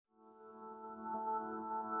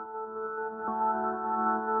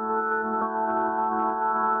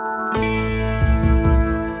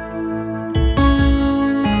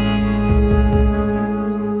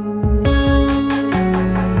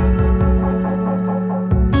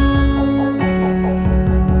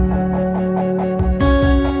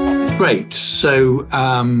Great. So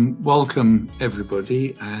welcome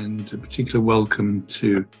everybody, and a particular welcome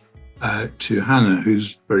to Hannah,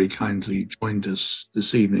 who's very kindly joined us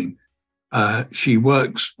this evening. She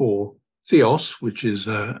works for Theos, which is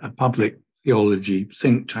a public theology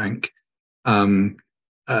think tank,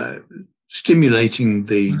 stimulating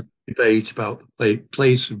the debate about the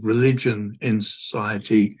place of religion in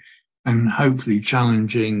society, and hopefully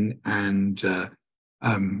challenging and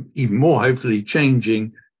even more hopefully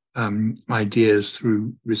changing ideas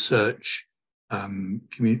through research,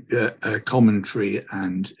 commentary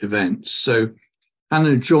and events. So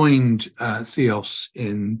Hannah joined Theos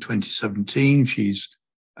in 2017. She's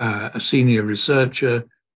a senior researcher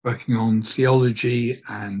working on theology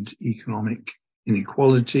and economic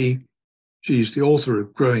inequality. She's the author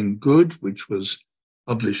of Growing Good, which was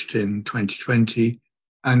published in 2020,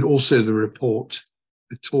 and also the report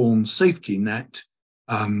The Torn Safety Net,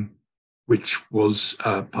 which was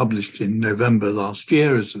published in November last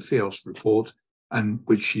year as a Theos report, and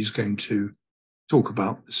which she's going to talk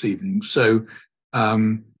about this evening. So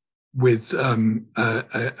with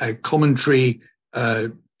a commentary,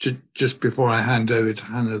 just before I hand over to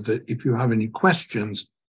Hannah, that if you have any questions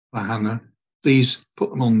for Hannah, please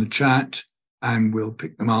put them on the chat and we'll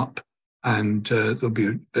pick them up, and there'll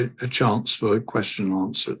be a chance for a question and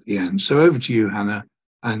answer at the end. So over to you, Hannah,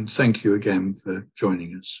 and thank you again for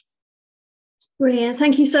joining us. Brilliant.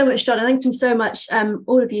 Thank you so much, John. And thank you so much,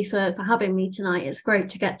 all of you, for having me tonight. It's great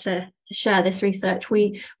to get to share this research.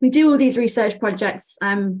 We do all these research projects,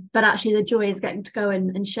 but actually the joy is getting to go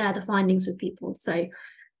and share the findings with people. So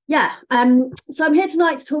yeah, so I'm here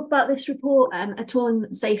tonight to talk about this report, A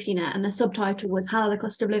Torn Safety Net, and the subtitle was How the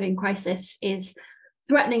Cost of Living Crisis is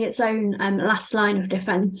Threatening Its Own Last Line of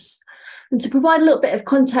Defence. And to provide a little bit of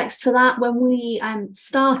context for that, when we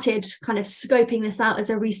started kind of scoping this out as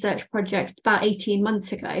a research project about 18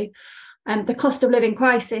 months ago, the cost of living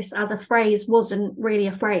crisis as a phrase wasn't really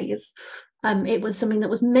a phrase. It was something that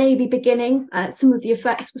was maybe beginning. Some of the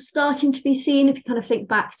effects were starting to be seen, if you kind of think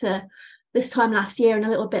back to this time last year and a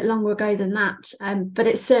little bit longer ago than that. But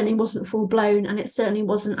it certainly wasn't full blown, and it certainly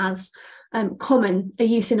wasn't as common a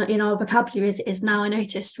use in our vocabulary as it is now. I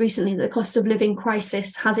noticed recently that the cost of living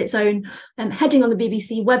crisis has its own heading on the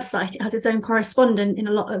BBC website. It has its own correspondent in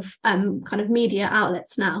a lot of kind of media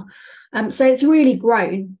outlets now. So it's really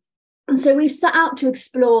grown. And so we set out to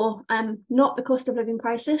explore not the cost of living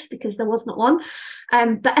crisis, because there was not one,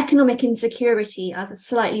 but economic insecurity as a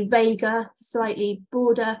slightly vaguer, slightly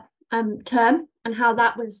broader term, and how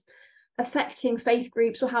that was affecting faith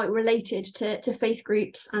groups, or how it related to faith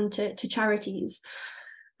groups and to charities.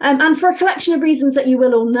 And for a collection of reasons that you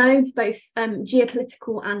will all know, both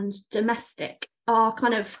geopolitical and domestic, our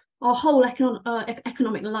whole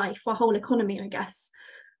economic life, our whole economy, I guess,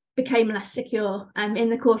 became less secure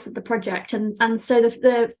in the course of the project. And so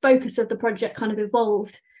the focus of the project kind of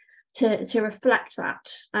evolved to reflect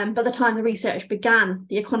that. By the time the research began,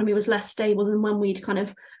 the economy was less stable than when we'd kind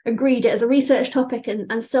of agreed it as a research topic,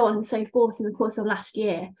 and so on and so forth in the course of last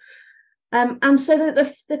year. And so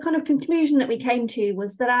the kind of conclusion that we came to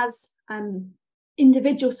was that as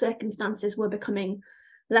individual circumstances were becoming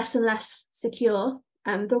less and less secure,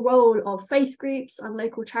 the role of faith groups and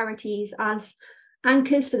local charities as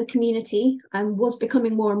anchors for the community was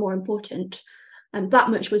becoming more and more important. And that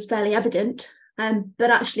much was fairly evident. But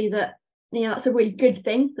actually that's a really good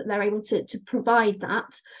thing that they're able to provide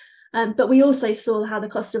that. But we also saw how the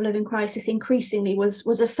cost of living crisis increasingly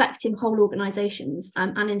was affecting whole organisations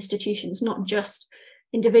and institutions, not just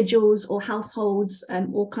individuals or households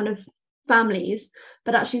or kind of families,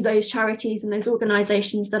 but actually those charities and those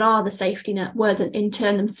organisations that are the safety net were in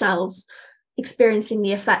turn themselves experiencing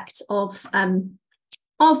the effects of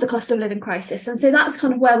the cost of living crisis. And so that's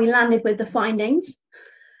kind of where we landed with the findings.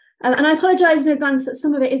 And I apologise in advance that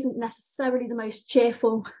some of it isn't necessarily the most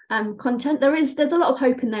cheerful content. There's a lot of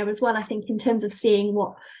hope in there as well, I think, in terms of seeing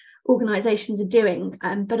what organisations are doing.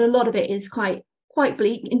 But a lot of it is quite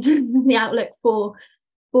bleak in terms of the outlook for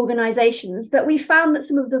organisations. But we found that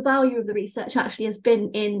some of the value of the research actually has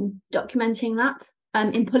been in documenting that,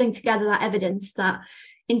 in pulling together that evidence that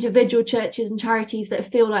individual churches and charities that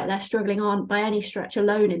feel like they're struggling aren't by any stretch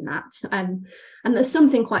alone in that. And there's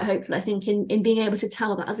something quite hopeful, I think, in being able to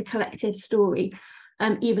tell that as a collective story,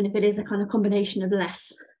 even if it is a kind of combination of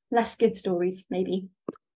less good stories, maybe.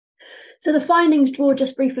 So the findings draw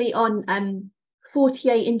just briefly on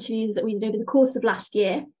 48 interviews that we did over the course of last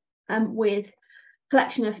year with a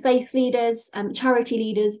collection of faith leaders, charity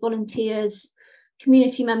leaders, volunteers,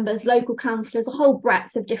 community members, local councillors, a whole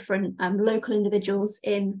breadth of different local individuals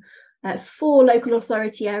in 4 local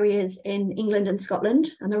authority areas in England and Scotland,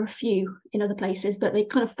 and there are a few in other places, but they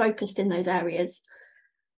kind of focused in those areas.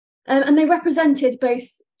 And they represented both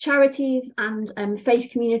charities and faith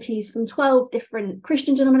communities from 12 different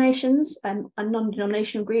Christian denominations and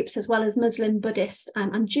non-denominational groups, as well as Muslim, Buddhist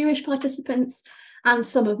and Jewish participants, and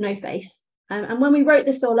some of no faith. And when we wrote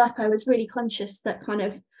this all up, I was really conscious that kind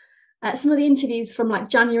of some of the interviews from like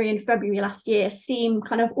January and February last year seem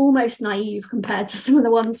kind of almost naive compared to some of the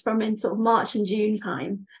ones from in sort of March and June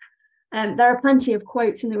time. There are plenty of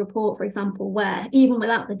quotes in the report, for example, where even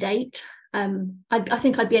without the date, I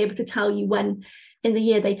think I'd be able to tell you when in the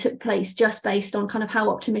year they took place, just based on kind of how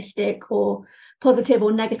optimistic or positive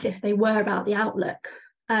or negative they were about the outlook.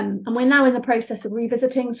 And we're now in the process of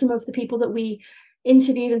revisiting some of the people that we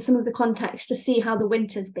interviewed and some of the context to see how the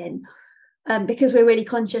winter's been. Because we're really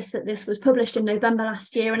conscious that this was published in November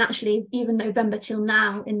last year, and actually even November till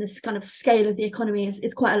now in this kind of scale of the economy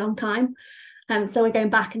is quite a long time. So we're going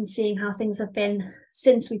back and seeing how things have been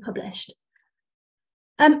since we published.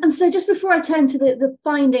 And so just before I turn to the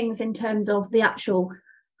findings in terms of the actual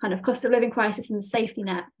kind of cost of living crisis and the safety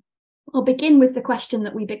net, I'll begin with the question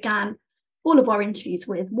that we began all of our interviews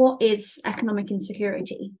with: what is economic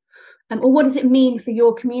insecurity? Or what does it mean for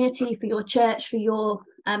your community, for your church, for your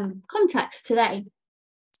context today?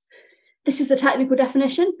 This is the technical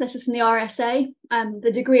definition. This is from the RSA,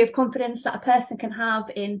 the degree of confidence that a person can have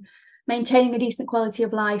in maintaining a decent quality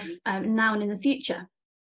of life now and in the future.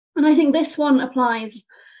 And I think this one applies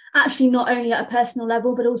actually not only at a personal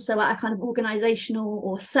level, but also at a kind of organisational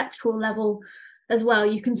or sectoral level as well.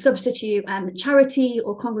 You can substitute charity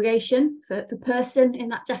or congregation for person in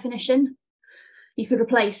that definition. You could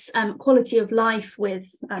replace quality of life with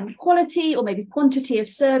quality or maybe quantity of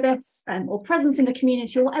service or presence in the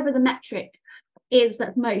community, or whatever the metric is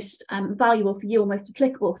that's most valuable for you or most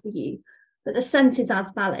applicable for you. But the sense is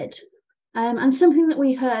as valid. And something that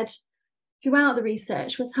we heard throughout the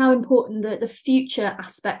research was how important the future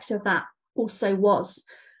aspect of that also was,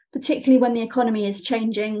 particularly when the economy is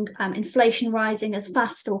changing, inflation rising as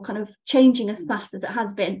fast or kind of changing as fast as it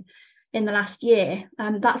has been in the last year.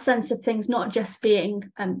 That sense of things not just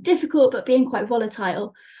being difficult, but being quite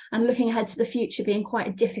volatile and looking ahead to the future being quite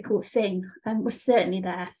a difficult thing was certainly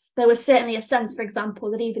there. There was certainly a sense, for example,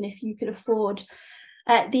 that even if you could afford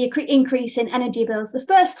the increase in energy bills the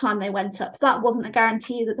first time they went up, that wasn't a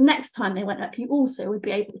guarantee that the next time they went up, you also would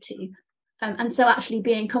be able to. And so actually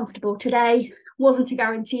being comfortable today wasn't a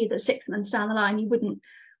guarantee that 6 months down the line, you wouldn't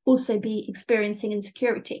also be experiencing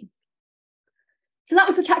insecurity. So that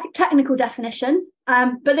was the technical definition,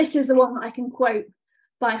 but this is the one that I can quote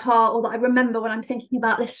by heart, or that I remember when I'm thinking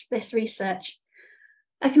about this research.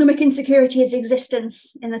 Economic insecurity is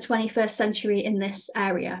existence in the 21st century in this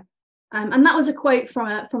area. And that was a quote from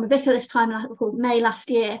a vicar this time, May last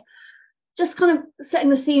year, just kind of setting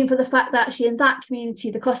the scene for the fact that actually in that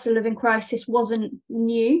community, the cost of living crisis wasn't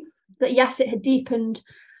new, that yes, it had deepened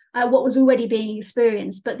what was already being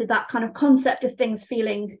experienced, but that kind of concept of things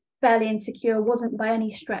feeling fairly insecure wasn't by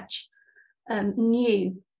any stretch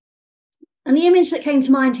new. And the image that came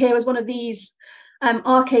to mind here was one of these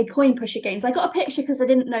arcade coin pusher games. I got a picture because I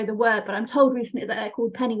didn't know the word, but I'm told recently that they're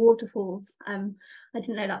called penny waterfalls. I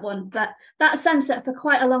didn't know that one, but that sense that for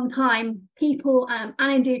quite a long time, people and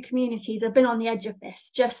indeed communities have been on the edge of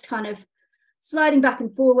this, just kind of sliding back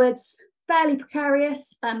and forwards, fairly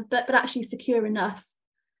precarious, but actually secure enough.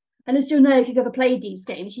 And as you'll know, if you've ever played these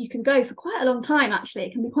games, you can go for quite a long time, actually.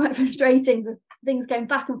 It can be quite frustrating, the things going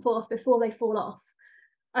back and forth before they fall off.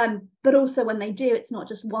 But also when they do, it's not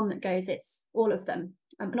just one that goes, it's all of them.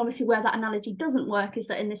 And obviously where that analogy doesn't work is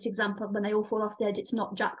that in this example, when they all fall off the edge, it's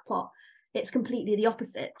not jackpot, it's completely the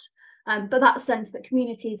opposite. But that sense that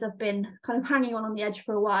communities have been kind of hanging on the edge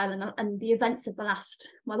for a while, and the events of the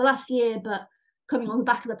last year, but coming on the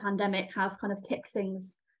back of the pandemic, have kind of tipped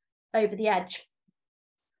things over the edge.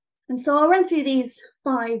 And so I'll run through these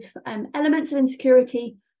 5 elements of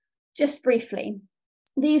insecurity just briefly.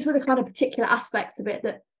 These were the kind of particular aspects of it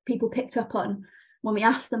that people picked up on when we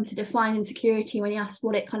asked them to define insecurity, when we asked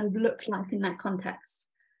what it kind of looked like in that context.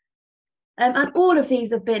 And all of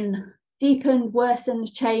these have been deepened,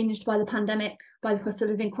 worsened, changed by the pandemic, by the cost of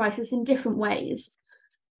living crisis in different ways.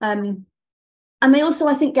 And they also,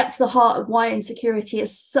 I think, get to the heart of why insecurity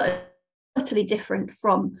is so utterly different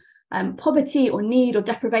from poverty or need or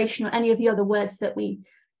deprivation or any of the other words that we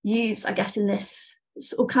use, I guess, in this,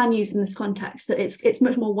 or can use in this context. That it's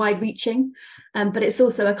much more wide-reaching, but it's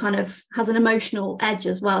also a kind of has an emotional edge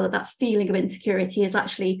as well. That feeling of insecurity is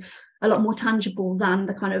actually a lot more tangible than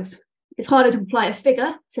the kind of. It's harder to apply a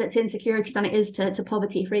figure to insecurity than it is to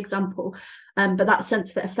poverty, for example. But that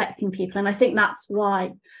sense of it affecting people, and I think that's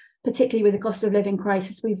why particularly with the cost of living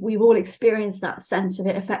crisis, we've all experienced that sense of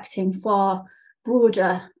it affecting far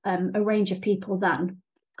broader a range of people than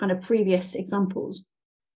kind of previous examples.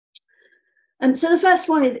 So the first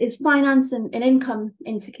one is finance and income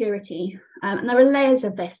insecurity. And there are layers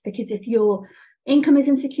of this, because if your income is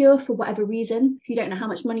insecure for whatever reason, if you don't know how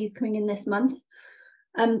much money is coming in this month,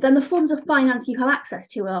 then the forms of finance you have access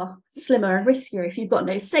to are slimmer and riskier. If you've got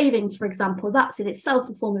no savings, for example, that's in itself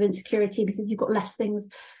a form of insecurity because you've got less things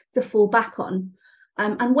to fall back on.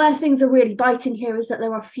 And where things are really biting here is that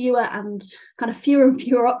there are fewer and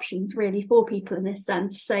fewer options really for people in this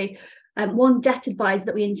sense. So one debt advisor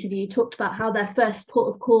that we interviewed talked about how their first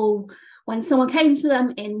port of call when someone came to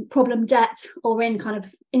them in problem debt or in kind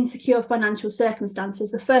of insecure financial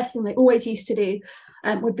circumstances, the first thing they always used to do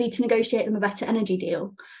would be to negotiate them a better energy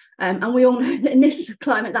deal. And we all know that in this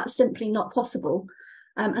climate, that's simply not possible.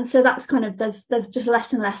 And so that's kind of, there's just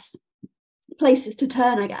less and less places to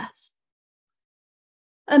turn, I guess.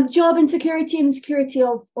 Job insecurity and insecurity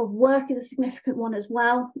of work is a significant one as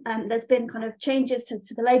well. There's been kind of changes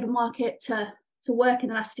to the labour market to work in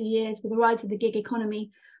the last few years with the rise of the gig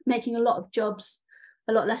economy, making a lot of jobs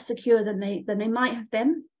a lot less secure than they might have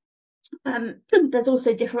been. There's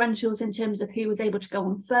also differentials in terms of who was able to go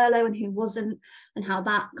on furlough and who wasn't, and how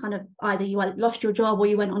that kind of either you lost your job or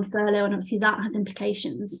you went on furlough, and obviously that has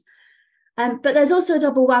implications. But there's also a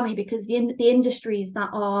double whammy, because the industries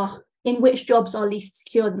that are in which jobs are least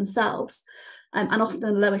secure themselves and often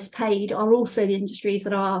the lowest paid are also the industries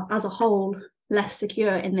that are as a whole less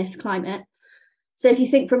secure in this climate. So if you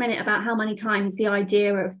think for a minute about how many times the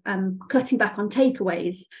idea of cutting back on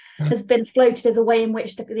takeaways has been floated as a way in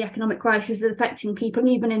which the economic crisis is affecting people,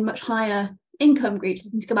 even in much higher income groups,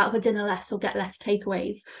 to go out for dinner less or get less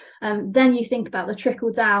takeaways, then you think about the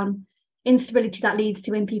trickle down instability that leads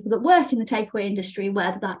to in people that work in the takeaway industry,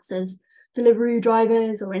 whether that's as delivery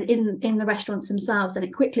drivers or in the restaurants themselves, and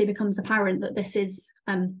it quickly becomes apparent that this is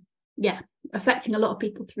affecting a lot of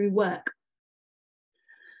people through work.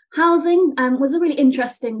 Housing was a really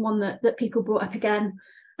interesting one that people brought up again,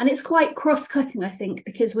 and it's quite cross-cutting, I think,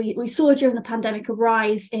 because we saw during the pandemic a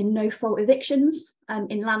rise in no-fault evictions,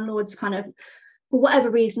 in landlords kind of, for whatever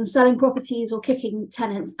reason, selling properties or kicking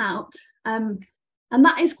tenants out. And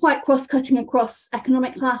that is quite cross-cutting across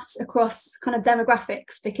economic class, across kind of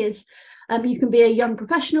demographics, because you can be a young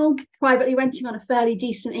professional privately renting on a fairly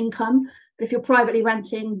decent income, but if you're privately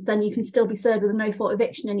renting, then you can still be served with a no-fault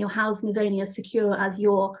eviction, and your housing is only as secure as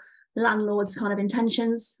your landlord's kind of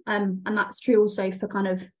intentions. And that's true also for kind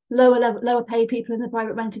of lower paid people in the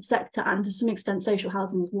private rented sector, and to some extent social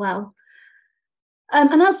housing as well.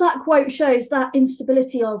 And as that quote shows, that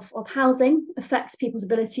instability of housing affects people's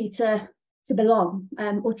ability to belong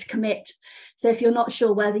or to commit. So if you're not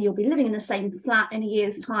sure whether you'll be living in the same flat in a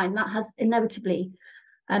year's time, that has inevitably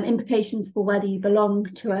implications for whether you belong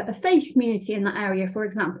to a faith community in that area, for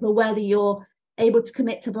example, or whether you're able to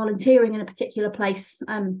commit to volunteering in a particular place.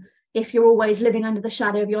 If you're always living under the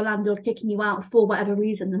shadow of your landlord kicking you out for whatever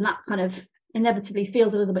reason, then that kind of inevitably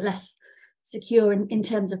feels a little bit less secure in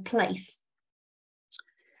terms of place.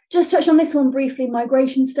 Just touch on this one briefly,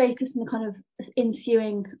 migration status and the kind of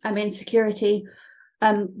ensuing insecurity.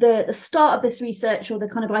 The start of this research, or the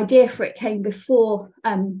kind of idea for it, came before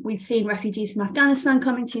we'd seen refugees from Afghanistan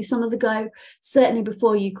coming 2 summers ago, certainly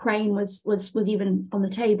before Ukraine was even on the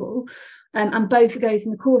table. And both of those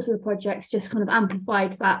in the course of the project just kind of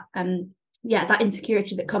amplified that, that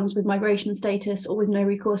insecurity that comes with migration status, or with no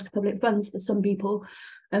recourse to public funds for some people,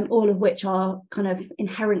 all of which are kind of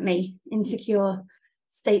inherently insecure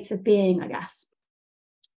states of being, I guess.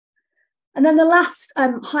 And then the last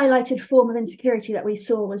highlighted form of insecurity that we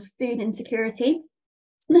saw was food insecurity.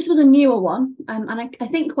 And this was a newer one, and I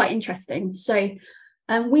think quite interesting. So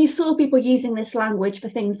we saw people using this language for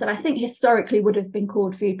things that I think historically would have been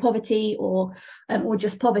called food poverty, or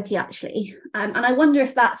just poverty, actually. And I wonder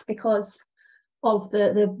if that's because of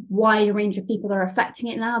the wide range of people that are affecting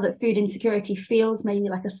it now, that food insecurity feels maybe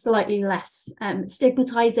like a slightly less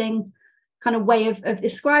stigmatizing kind of way of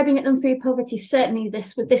describing it than food poverty. Certainly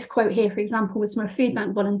this quote here, for example, was from a food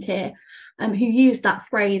bank volunteer who used that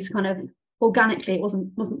phrase kind of organically. It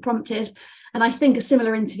wasn't prompted. And I think a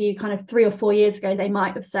similar interview kind of 3 or 4 years ago, they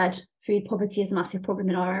might have said food poverty is a massive problem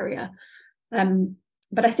in our area.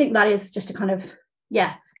 But I think that is just to kind of,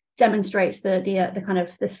 demonstrates the kind of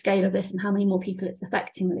the scale of this and how many more people it's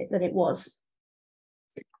affecting than it was.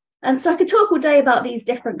 So I could talk all day about these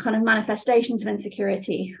different kind of manifestations of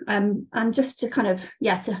insecurity, and just to kind of,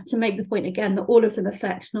 to make the point again that all of them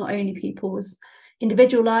affect not only people's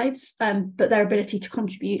individual lives, but their ability to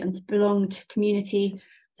contribute and to belong to community,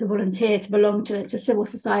 volunteer, to belong to civil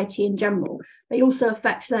society in general. They also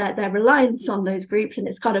affect their reliance on those groups, and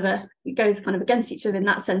it goes kind of against each other in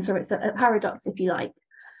that sense, or it's a paradox, if you like.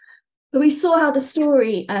 But we saw how the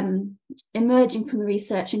story emerging from the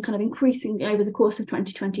research and kind of increasing over the course of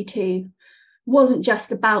 2022 wasn't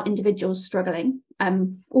just about individuals struggling.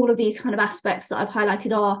 All of these kind of aspects that I've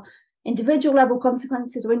highlighted are individual level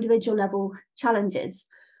consequences or individual level challenges,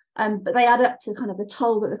 but they add up to kind of the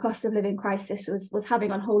toll that the cost of living crisis was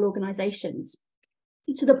having on whole organisations,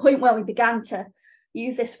 to the point where we began to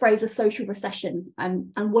use this phrase, a social recession,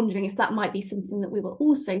 and wondering if that might be something that we were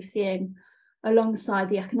also seeing alongside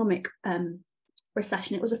the economic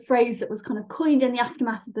recession. It was a phrase that was kind of coined in the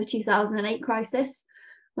aftermath of the 2008 crisis,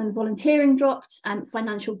 when volunteering dropped and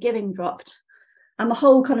financial giving dropped, and the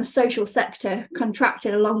whole kind of social sector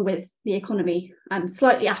contracted along with the economy, and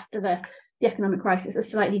slightly after the economic crisis, a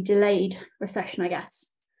slightly delayed recession, I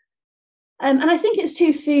guess. And I think it's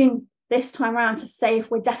too soon this time around to say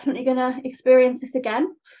if we're definitely going to experience this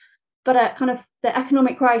again. But kind of the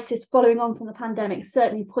economic crisis following on from the pandemic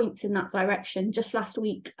certainly points in that direction. Just last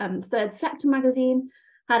week, Third Sector magazine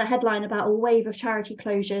had a headline about a wave of charity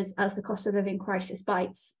closures as the cost of living crisis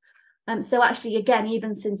bites. So actually, again,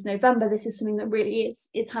 even since November, this is something that really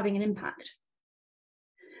is having an impact.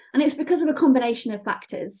 And it's because of a combination of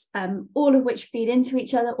factors, all of which feed into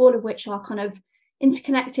each other, all of which are kind of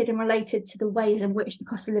interconnected and related to the ways in which the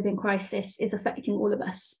cost of living crisis is affecting all of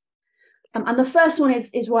us. And the first one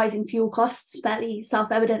is rising fuel costs, fairly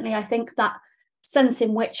self-evidently. I think that sense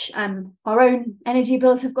in which our own energy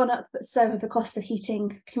bills have gone up, but so have the cost of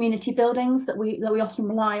heating community buildings that we often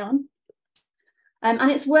rely on.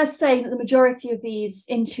 And it's worth saying that the majority of these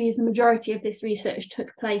interviews, the majority of this research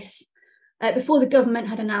took place before the government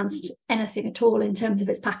had announced anything at all in terms of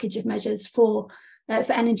its package of measures for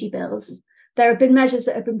energy bills. There have been measures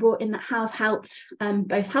that have been brought in that have helped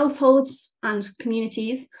both households and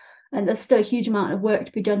communities, and there's still a huge amount of work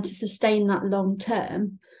to be done to sustain that long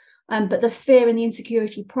term. But the fear and the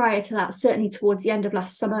insecurity prior to that, certainly towards the end of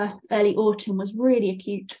last summer, early autumn, was really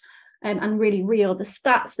acute and really real. The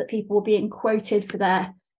stats that people were being quoted for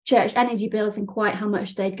their church energy bills and quite how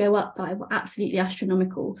much they'd go up by were absolutely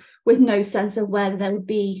astronomical, with no sense of whether there would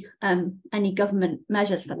be any government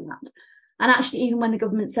measures for that. And actually, even when the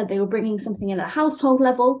government said they were bringing something in at a household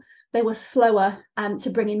level, they were slower to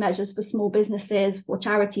bring in measures for small businesses, for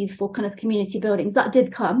charities, for kind of community buildings. That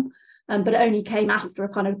did come, but it only came after a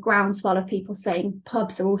kind of groundswell of people saying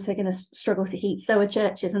pubs are also going to struggle to heat, so are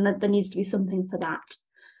churches, and that there needs to be something for that.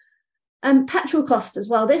 Petrol cost as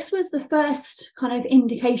well. This was the first kind of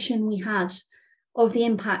indication we had of the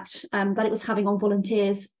impact that it was having on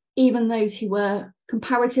volunteers, even those who were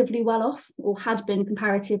comparatively well off or had been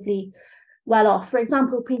comparatively well off. For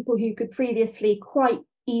example, people who could previously quite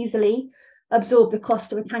easily absorb the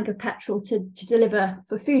cost of a tank of petrol to deliver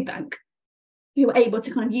for food bank, who were able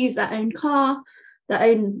to kind of use their own car, their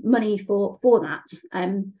own money for that.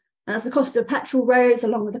 And as the cost of petrol rose,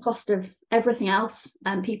 along with the cost of everything else,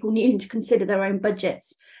 people needing to consider their own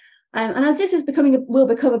budgets. And as this is will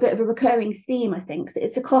become a bit of a recurring theme, I think, that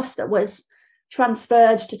it's a cost that was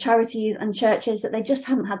transferred to charities and churches that they just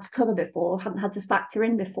hadn't had to cover before, hadn't had to factor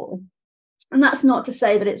in before. And that's not to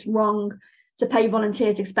say that it's wrong to pay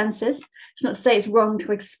volunteers' expenses. It's not to say it's wrong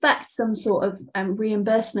to expect some sort of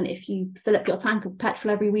reimbursement if you fill up your tank of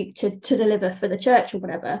petrol every week to deliver for the church or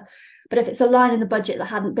whatever. But if it's a line in the budget that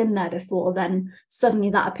hadn't been there before, then suddenly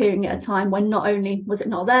that appearing at a time when not only was it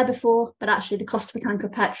not there before, but actually the cost of a tank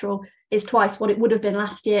of petrol is twice what it would have been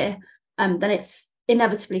last year, then it's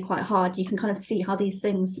inevitably quite hard. You can kind of see how these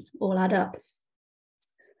things all add up.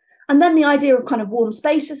 And then the idea of kind of warm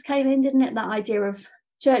spaces came in, didn't it? That idea of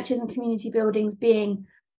churches and community buildings being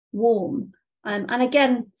warm. And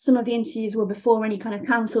again, some of the interviews were before any kind of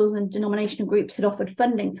councils and denominational groups had offered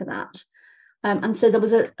funding for that. And so there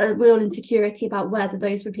was a real insecurity about whether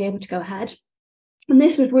those would be able to go ahead. And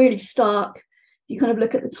this was really stark. You kind of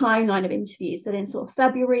look at the timeline of interviews that in sort of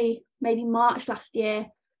February, maybe March last year,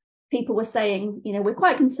 people were saying, you know, we're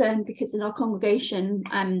quite concerned because in our congregation,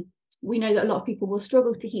 we know that a lot of people will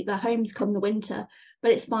struggle to heat their homes come the winter,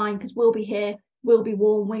 but it's fine because we'll be here, we'll be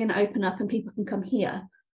warm, we're going to open up and people can come here.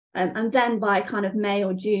 And then by kind of May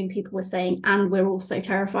or June, people were saying, and we're also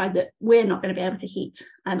terrified that we're not going to be able to heat.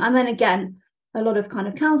 And then again, a lot of kind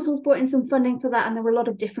of councils brought in some funding for that, and there were a lot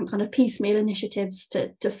of different kind of piecemeal initiatives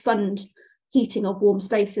to fund heating of warm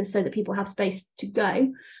spaces so that people have space to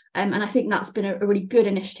go. And I think that's been a really good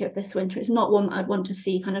initiative this winter. It's not one I'd want to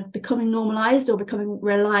see kind of becoming normalised or becoming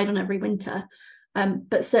relied on every winter.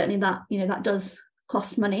 But certainly that, you know, that does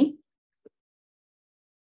cost money.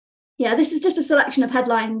 Yeah, this is just a selection of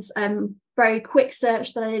headlines very quick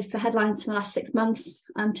search that I did for headlines for the last 6 months,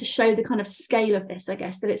 to show the kind of scale of this, I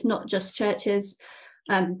guess, that it's not just churches,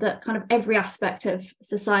 that kind of every aspect of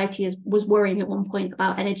society was worrying at one point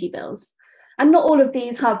about energy bills. And not all of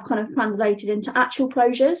these have kind of translated into actual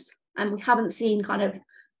closures, and we haven't seen kind of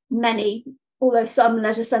many, although some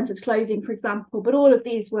leisure centres closing, for example, but all of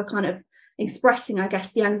these were kind of expressing, I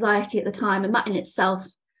guess, the anxiety at the time, and that in itself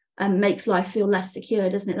makes life feel less secure,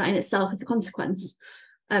 doesn't it? That in itself is a consequence.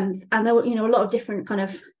 And there were, a lot of different kind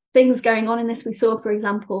of things going on in this. We saw, for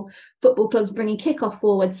example, football clubs bringing kickoff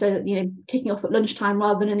forward so that, kicking off at lunchtime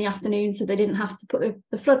rather than in the afternoon, so they didn't have to put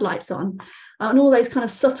the floodlights on, and all those kind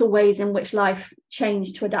of subtle ways in which life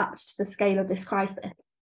changed to adapt to the scale of this crisis.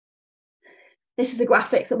 This is a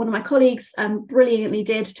graphic that one of my colleagues brilliantly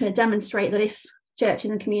did to demonstrate that if churches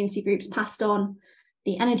and community groups passed on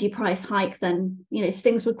the energy price hike, then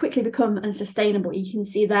things would quickly become unsustainable. You can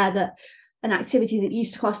see there that an activity that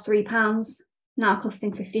used to cost £3 now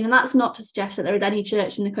costing 15, and that's not to suggest that there is any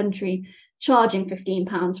church in the country charging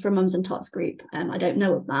 £15 for a mums and tots group. I don't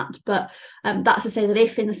know of that, but that's to say that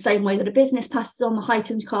if in the same way that a business passes on the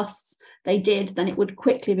heightened costs they did, then it would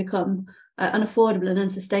quickly become unaffordable and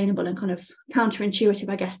unsustainable and kind of counterintuitive,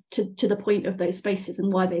 I guess, to the point of those spaces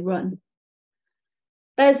and why they run.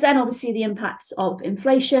 There's then obviously the impacts of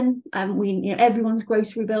inflation. Everyone's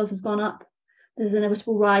grocery bills has gone up. There's an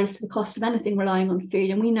inevitable rise to the cost of anything relying on food,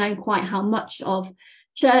 and we know quite how much of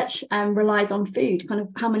church relies on food, kind of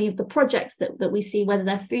how many of the projects that we see, whether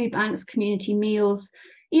they're food banks, community meals,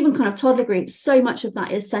 even kind of toddler groups, so much of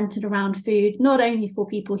that is centered around food, not only for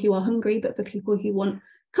people who are hungry, but for people who want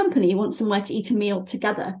company, want somewhere to eat a meal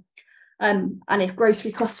together. And if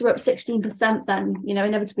grocery costs are up 16%, then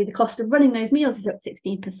inevitably the cost of running those meals is up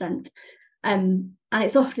 16%. And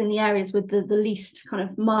it's often in the areas with the least kind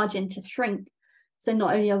of margin to shrink. So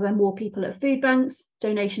not only are there more people at food banks,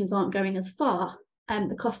 donations aren't going as far.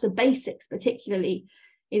 The cost of basics particularly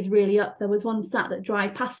is really up. There was one stat that dry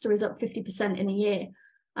pasta is up 50% in a year.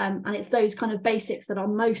 And it's those kind of basics that are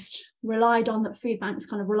most relied on, that food banks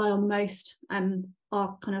kind of rely on the most,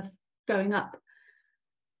 are kind of going up.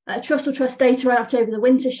 Trussell Trust data out over the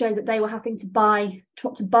winter showed that they were having to buy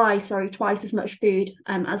twice as much food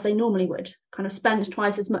as they normally would, kind of spend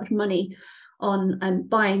twice as much money on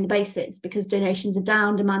buying the basics, because donations are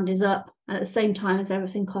down, demand is up, and at the same time as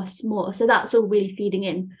everything costs more. So that's all really feeding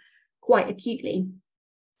in quite acutely.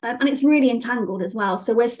 And it's really entangled as well.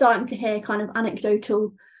 So we're starting to hear kind of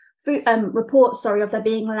anecdotal reports of there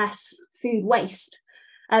being less food waste,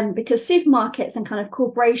 because supermarkets and kind of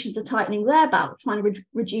corporations are tightening their belt, trying to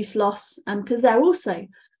reduce loss, because they're also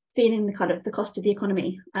feeling the cost of the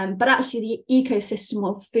economy. But actually the ecosystem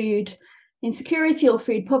of food insecurity or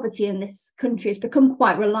food poverty in this country has become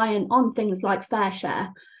quite reliant on things like fair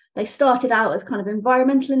share. They started out as kind of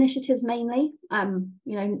environmental initiatives mainly,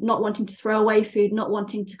 not wanting to throw away food, not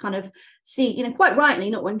wanting to kind of see, quite rightly,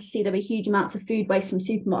 not wanting to see there were huge amounts of food waste from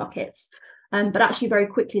supermarkets. But actually very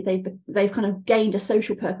quickly they've kind of gained a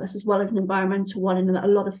social purpose as well as an environmental one, in that a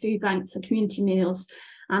lot of food banks and community meals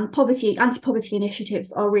and anti-poverty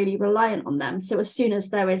initiatives are really reliant on them. So as soon as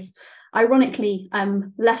there is, ironically,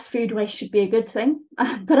 less food waste should be a good thing.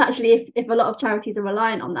 But actually, if a lot of charities are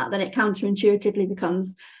reliant on that, then it counterintuitively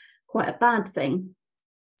becomes quite a bad thing.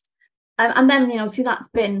 And then, obviously that's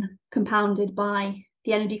been compounded by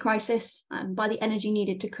the energy crisis, by the energy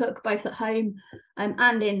needed to cook both at home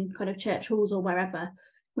and in kind of church halls or wherever.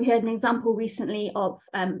 We heard an example recently of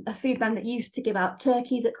a food bank that used to give out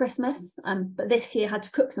turkeys at Christmas, but this year had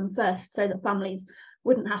to cook them first so that families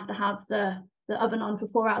wouldn't have to have the oven on for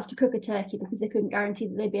 4 hours to cook a turkey, because they couldn't guarantee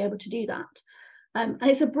that they'd be able to do that. And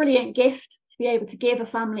it's a brilliant gift to be able to give a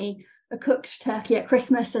family a cooked turkey at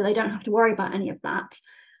Christmas so they don't have to worry about any of that.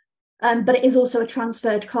 But it is also a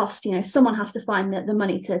transferred cost. Someone has to find the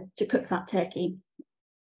money to cook that turkey.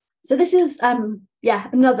 So this is,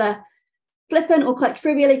 another flippant or quite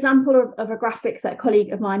trivial example of a graphic that a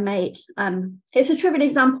colleague of mine made. It's a trivial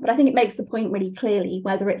example, but I think it makes the point really clearly,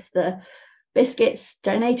 whether it's the biscuits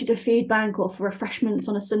donated to a food bank or for refreshments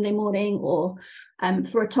on a Sunday morning or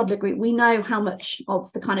for a toddler group. We know how much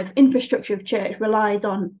of the kind of infrastructure of church relies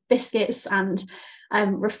on biscuits and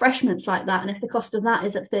refreshments like that. And if the cost of that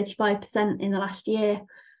is at 35% in the last year,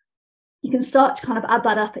 you can start to kind of add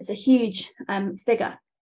that up. It's a huge figure.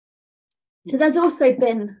 So there's also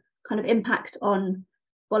been kind of impact on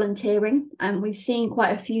volunteering, and we've seen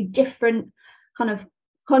quite a few different kind of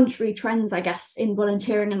contrary trends, I guess, in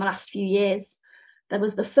volunteering in the last few years. There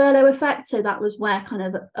was the furlough effect, so that was where kind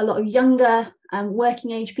of a lot of younger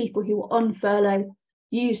working age people who were on furlough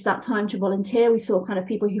used that time to volunteer. We saw kind of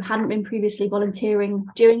people who hadn't been previously volunteering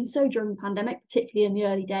doing so during the pandemic, particularly in the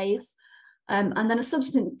early days. and then a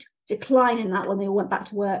subsequent decline in that when they all went back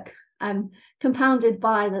to work, compounded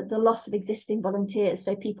by the loss of existing volunteers.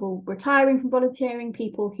 So people retiring from volunteering,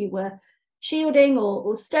 people who were shielding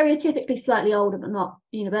or stereotypically slightly older, but not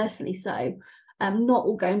universally so, not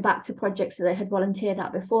all going back to projects that they had volunteered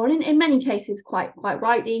at before. And in many cases, quite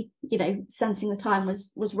rightly, sensing the time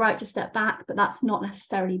was right to step back, but that's not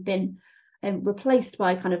necessarily been replaced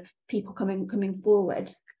by kind of people coming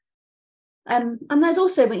forward. And there's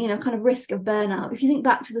also been, kind of risk of burnout. If you think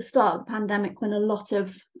back to the start of the pandemic, when a lot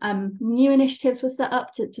of new initiatives were set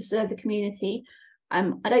up to serve the community,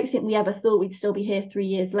 I don't think we ever thought we'd still be here 3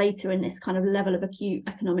 years later in this kind of level of acute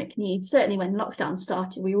economic need. Certainly when lockdown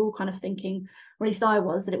started, we were all kind of thinking, or at least I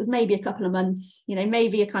was, that it was maybe a couple of months,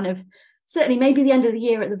 maybe certainly maybe the end of the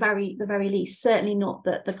year at the very least, certainly not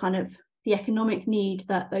that the kind of the economic need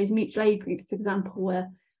that those mutual aid groups, for example, were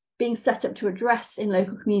being set up to address in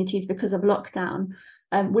local communities because of lockdown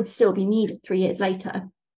would still be needed 3 years later.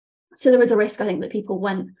 So there was a risk, I think, that people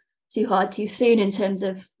went too hard too soon in terms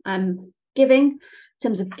of giving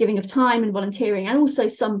of time and volunteering, and also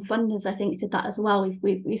some funders, I think, did that as well.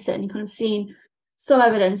 We've certainly kind of seen some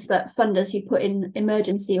evidence that funders who put in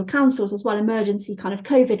emergency, or councils as well, emergency kind of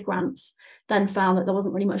COVID grants, then found that there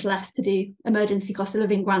wasn't really much left to do emergency cost of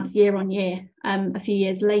living grants year on year a few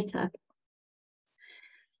years later.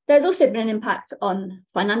 There's also been an impact on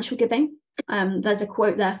financial giving. There's a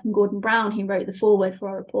quote there from Gordon Brown, who wrote the foreword for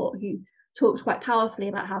our report, who talks quite powerfully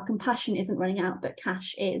about how compassion isn't running out, but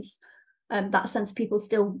cash is. That sense of people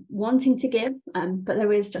still wanting to give, but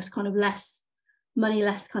there is just kind of less money,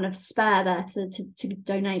 less kind of spare there to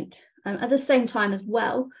donate. At the same time, as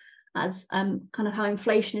well as kind of how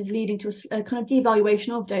inflation is leading to a kind of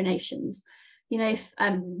devaluation of donations.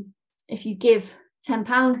 If you give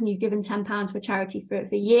 £10 and you've given £10 for charity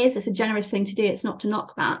for years, it's a generous thing to do. It's not to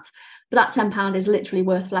knock that, but that £10 is literally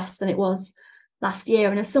worth less than it was last year.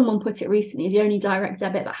 And as someone put it recently, the only direct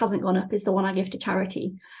debit that hasn't gone up is the one I give to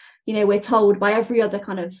charity. We're told by every other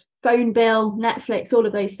kind of phone bill, Netflix, all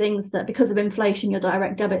of those things, that because of inflation, your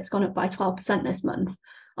direct debit's gone up by 12% this month.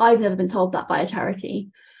 I've never been told that by a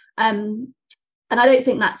charity. And I don't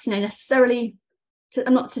think that's, necessarily,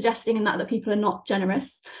 I'm not suggesting in that people are not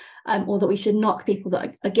generous, or that we should knock people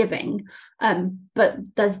that are giving. But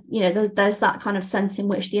there's that kind of sense in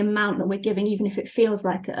which the amount that we're giving, even if it feels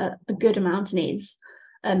like a good amount and is,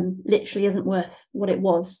 literally isn't worth what it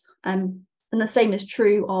was. And the same is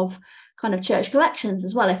true of kind of church collections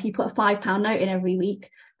as well. If you put a £5 note in every week,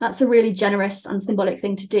 that's a really generous and symbolic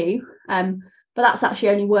thing to do. But that's actually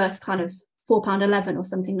only worth kind of £4.11 or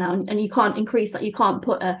something now. And you can't increase that. You can't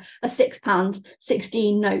put a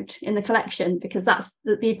 £6.16 note in the collection, because that's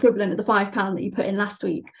the equivalent of the £5 that you put in last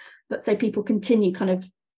week. But so people continue kind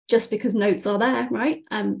of, just because notes are there, right?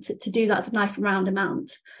 To do that, it's a nice round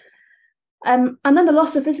amount. And then the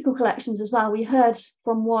loss of physical collections as well. We heard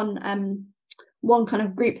from one kind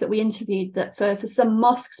of group that we interviewed that for some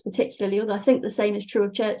mosques particularly, although I think the same is true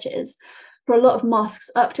of churches, for a lot of mosques,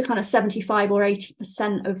 up to kind of 75 or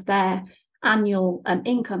 80% of their annual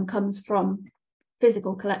income comes from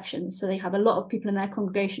physical collections. So they have a lot of people in their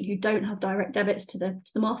congregation who don't have direct debits to the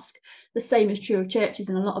mosque. The same is true of churches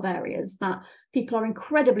in a lot of areas, that people are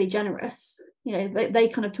incredibly generous. They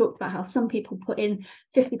kind of talked about how some people put in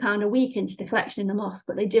 £50 a week into the collection in the mosque,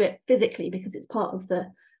 but they do it physically because it's part of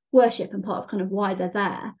the worship and part of kind of why they're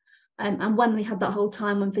there. And when we had that whole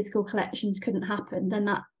time when physical collections couldn't happen, then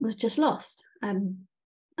that was just lost. And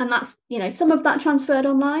that's, some of that transferred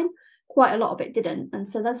online, quite a lot of it didn't. And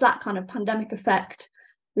so there's that kind of pandemic effect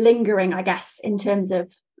lingering, I guess, in terms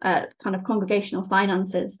of kind of congregational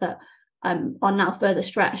finances that are now further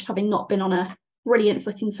stretched, having not been on a brilliant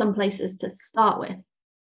footing in some places to start with.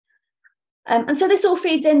 And so this all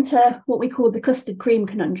feeds into what we call the custard cream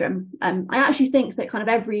conundrum. I actually think that kind of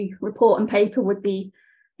every report and paper would be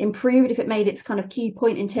improved if it made its kind of key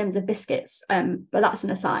point in terms of biscuits, but that's an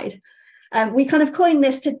aside. We kind of coined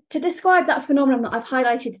this to describe that phenomenon that I've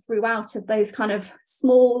highlighted throughout, of those kind of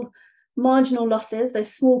small marginal losses,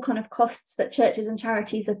 those small kind of costs that churches and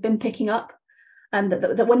charities have been picking up,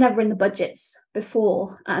 that were never in the budgets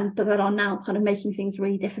before, but that are now kind of making things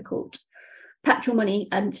really difficult. Petrol money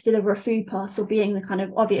to deliver a food parcel being the kind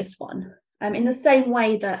of obvious one. In the same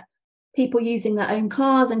way that people using their own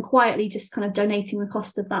cars and quietly just kind of donating the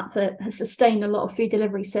cost of that has sustained a lot of food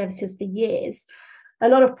delivery services for years. A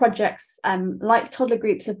lot of projects like toddler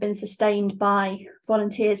groups have been sustained by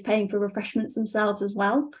volunteers paying for refreshments themselves as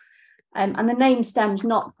well. And the name stems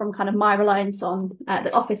not from kind of my reliance on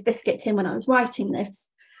the office biscuit tin when I was writing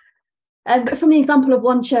this, But from the example of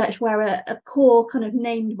one church where a core kind of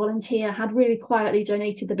named volunteer had really quietly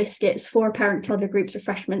donated the biscuits for a parent toddler group's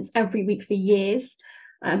refreshments every week for years,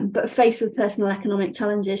 but faced with personal economic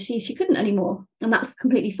challenges, she couldn't anymore, and that's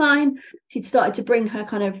completely fine. She'd started to bring her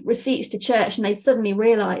kind of receipts to church, and they'd suddenly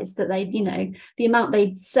realised that they'd, the amount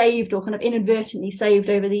they'd saved or kind of inadvertently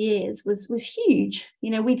saved over the years was huge.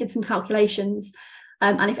 We did some calculations,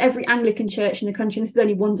 and if every Anglican church in the country, and this is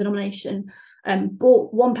only one denomination,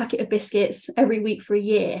 bought one packet of biscuits every week for a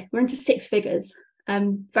year, we're into six figures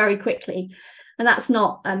very quickly. And that's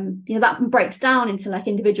not, that breaks down into like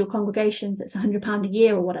individual congregations, it's £100 a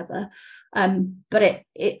year or whatever, but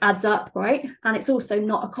it adds up, right? And it's also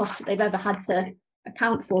not a cost that they've ever had to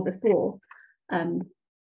account for before.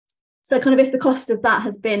 So kind of if the cost of that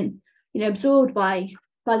has been, absorbed by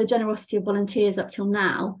the generosity of volunteers up till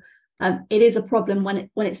now, it is a problem when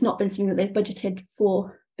it's not been something that they've budgeted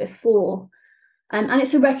for before. And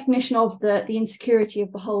it's a recognition of the insecurity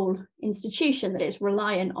of the whole institution, that it's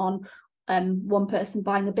reliant on one person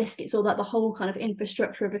buying the biscuits, or that the whole kind of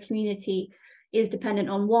infrastructure of a community is dependent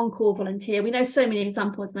on one core volunteer. We know so many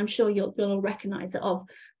examples, and I'm sure you'll all recognise it, of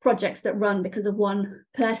projects that run because of one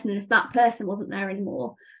person. And if that person wasn't there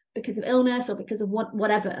anymore because of illness or because of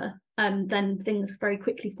whatever, then things very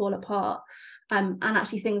quickly fall apart. And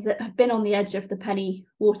actually things that have been on the edge of the penny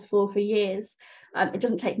waterfall for years, it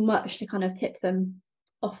doesn't take much to kind of tip them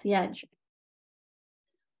off the edge.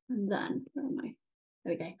 And then, where am I?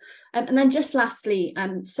 There we go. And then just lastly,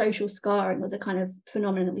 social scarring was a kind of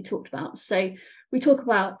phenomenon that we talked about. So we talk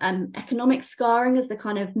about economic scarring as the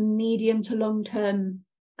kind of medium to long-term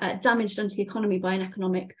damage done to the economy by an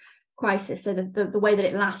economic crisis. So the way that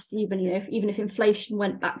it lasts, even if inflation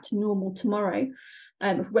went back to normal tomorrow,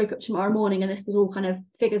 if we woke up tomorrow morning and this was all kind of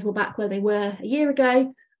figures were back where they were a year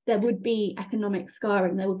ago, there would be economic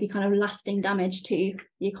scarring. There would be kind of lasting damage to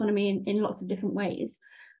the economy in lots of different ways.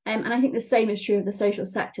 And I think the same is true of the social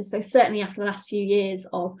sector. So certainly after the last few years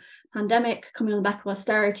of pandemic coming on the back of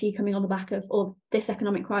austerity, coming on the back of, or this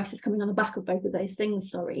economic crisis coming on the back of both of those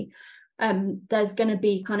things, there's going to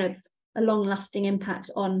be kind of a long-lasting impact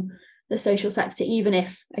on the social sector, even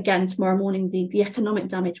if, again, tomorrow morning the economic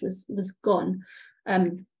damage was gone.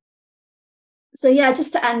 So yeah,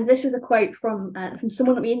 just to end, this is a quote from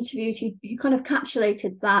someone that we interviewed who kind of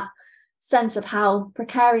encapsulated that sense of how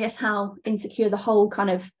precarious, how insecure the whole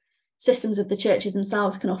kind of systems of the churches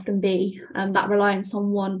themselves can often be, that reliance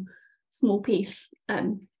on one small piece.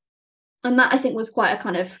 And that, I think, was quite a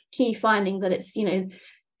kind of key finding, that it's,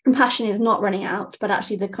 compassion is not running out, but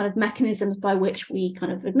actually the kind of mechanisms by which we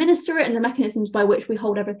kind of administer it and the mechanisms by which we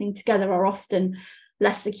hold everything together are often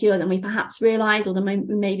less secure than we perhaps realise, or than we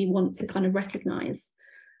maybe want to kind of recognise.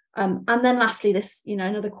 And then lastly, this,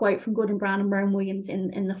 another quote from Gordon Brown and Rowan Williams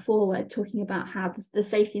in the foreword, talking about how the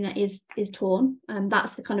safety net is torn. And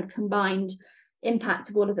that's the kind of combined impact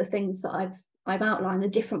of all of the things that I've outlined, the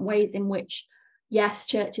different ways in which, yes,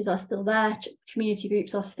 churches are still there, community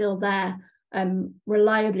groups are still there,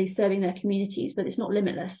 reliably serving their communities, but it's not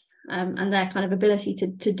limitless. And their kind of ability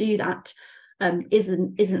to do that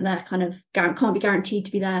isn't there, kind of can't be guaranteed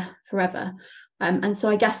to be there forever. And so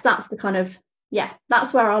I guess that's the kind of,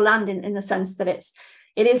 that's where I'll land in the sense that it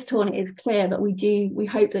is torn, it is clear, but we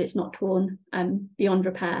hope that it's not torn beyond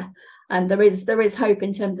repair. There is hope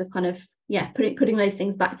in terms of kind of putting those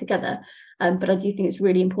things back together. But I do think it's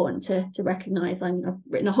really important to recognise. I've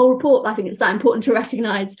written a whole report. I think it's that important to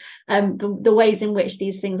recognise the ways in which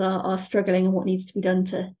these things are struggling and what needs to be done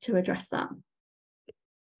to address that.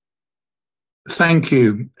 Thank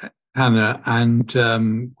you, Hannah.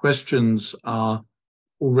 And questions are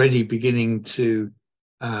already beginning to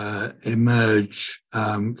emerge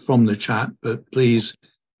from the chat, but please,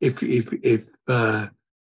 if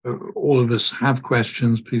all of us have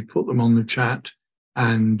questions, please put them on the chat,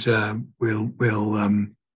 and we'll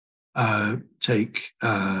take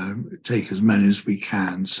as many as we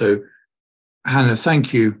can. So, Hannah,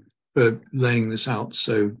 thank you for laying this out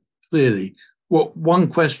so clearly. One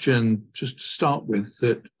question just to start with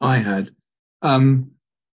that I had.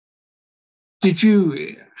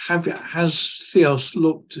 Has Theos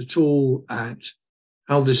looked at all at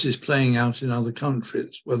how this is playing out in other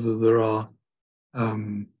countries, whether there are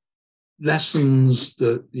lessons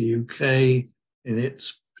that the UK in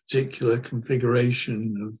its particular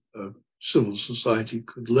configuration of civil society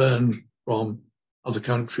could learn from other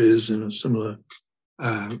countries in a similar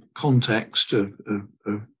context of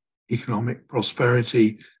economic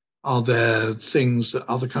prosperity? Are there things that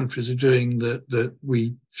other countries are doing that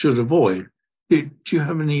we should avoid? Do you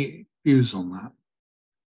have any views on that?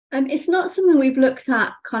 It's not something we've looked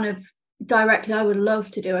at kind of directly. I would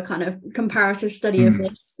love to do a kind of comparative study of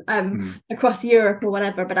this across Europe or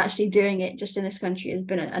whatever, but actually doing it just in this country has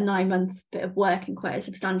been a 9-month bit of work and quite a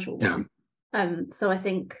substantial one. So I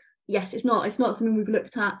think, yes, it's not something we've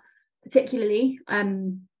looked at particularly.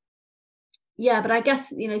 But I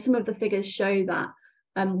guess, you know, some of the figures show that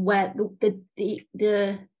where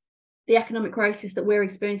the economic crisis that we're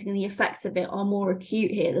experiencing and the effects of it are more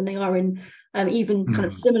acute here than they are in even kind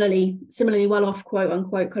of similarly well off, quote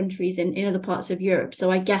unquote, countries in other parts of Europe.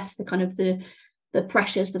 So I guess the kind of the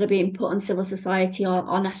pressures that are being put on civil society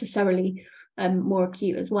are necessarily more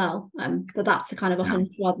acute as well. But that's a kind of a hunch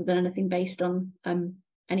rather than anything based on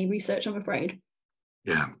any research, I'm afraid.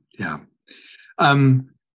 Kat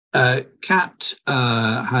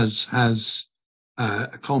has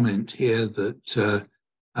a comment here that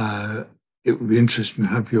it would be interesting to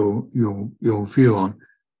have your view on.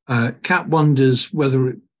 Kat wonders whether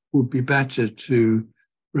it would be better to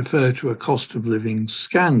refer to a cost of living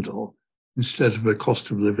scandal instead of a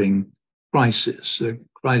cost of living crisis. A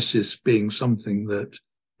crisis being something that,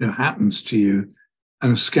 you know, happens to you,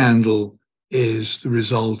 and a scandal is the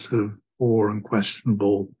result of poor and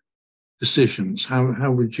questionable decisions.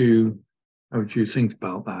 How would you think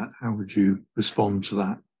about that? How would you respond to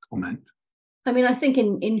that comment? I mean, I think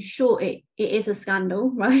in short, it is a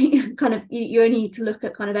scandal, right? Kind of, you only need to look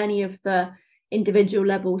at kind of any of the individual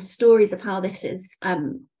level stories of how this is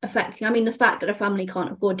affecting. I mean, the fact that a family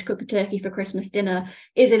can't afford to cook a turkey for Christmas dinner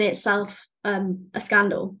is in itself a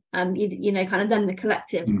scandal. You know, kind of then the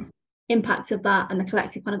collective impact of that and the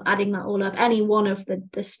collective kind of adding that all up. Any one of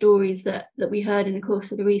the stories that we heard in the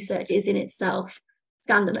course of the research is in itself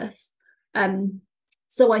scandalous.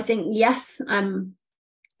 So I think, yes,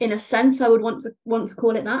 in a sense, I would want to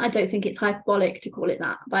call it that. I don't think it's hyperbolic to call it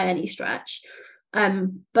that by any stretch.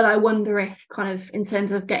 But I wonder if kind of in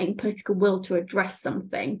terms of getting political will to address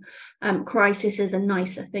something, crisis is a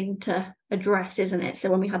nicer thing to address, isn't it? So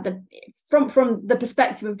when we had from the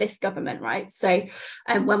perspective of this government, right? So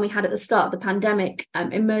when we had at the start of the pandemic,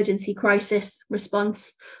 emergency crisis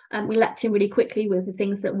response, we leapt in really quickly with the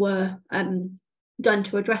things that were done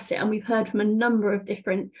to address it. And we've heard from a number of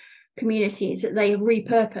different communities that they have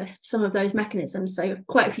repurposed some of those mechanisms. So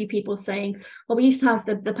quite a few people saying, well, we used to have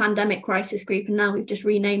the pandemic crisis group and now we've just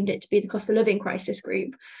renamed it to be the cost of living crisis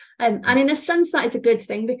group. And in a sense, that is a good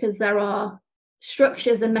thing because there are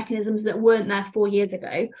structures and mechanisms that weren't there 4 years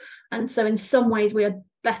ago. And so in some ways we are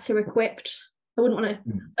better equipped. I wouldn't want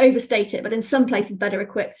to overstate it, but in some places better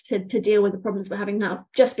equipped to deal with the problems we're having now,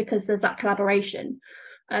 just because there's that collaboration.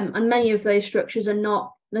 And many of those structures they're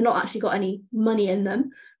not actually got any money in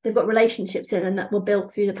them. They've got relationships in them that were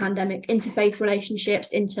built through the pandemic, interfaith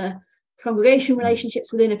relationships, inter-congregation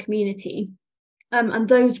relationships within a community. And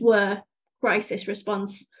those were crisis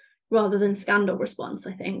response rather than scandal response,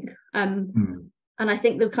 I think. And I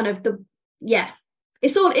think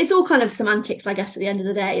it's all kind of semantics, I guess, at the end of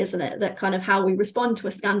the day, isn't it? That kind of how we respond to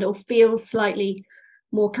a scandal feels slightly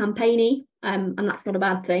more campaigny, and that's not a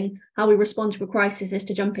bad thing. How we respond to a crisis is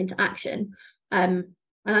to jump into action.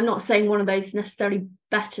 And I'm not saying one of those is necessarily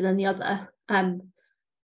better than the other,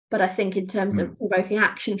 but I think in terms of provoking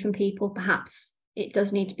action from people, perhaps it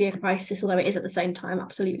does need to be a crisis, although it is at the same time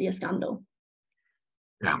absolutely a scandal.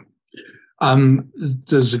 Yeah.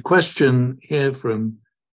 There's a question here from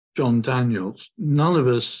John Daniels. None of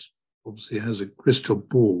us obviously has a crystal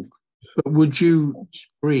ball, but would you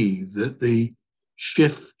agree that the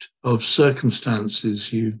shift of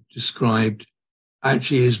circumstances you've described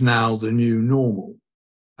actually is now the new normal?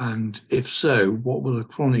 And if so, what will a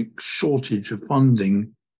chronic shortage of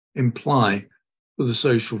funding imply for the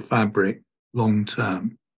social fabric long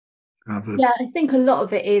term? Yeah, I think a lot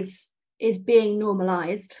of it is being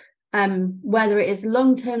normalised. Whether it is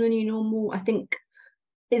long term the new normal, I think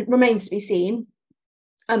it remains to be seen.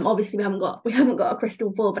 Obviously, we haven't got a crystal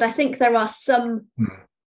ball, but I think there are some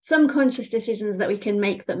conscious decisions that we can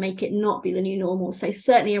make that make it not be the new normal. So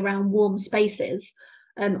certainly around warm spaces.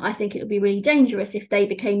 I think it would be really dangerous if they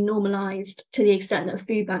became normalised to the extent that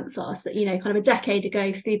food banks are. So, you know, kind of a decade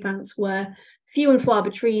ago, food banks were few and far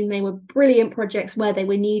between. They were brilliant projects where they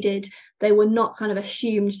were needed. They were not kind of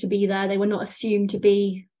assumed to be there. They were not assumed to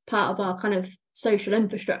be part of our kind of social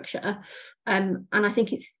infrastructure. And I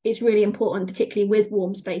think it's really important, particularly with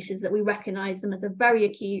warm spaces, that we recognise them as a very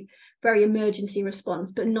acute, very emergency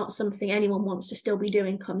response, but not something anyone wants to still be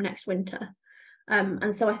doing come next winter.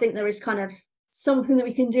 And so I think there is kind of something that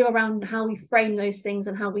we can do around how we frame those things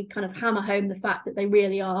and how we kind of hammer home the fact that they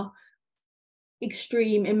really are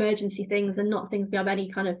extreme emergency things and not things we have any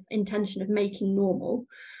kind of intention of making normal.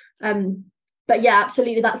 but yeah,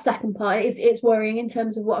 absolutely, that second part is it's worrying in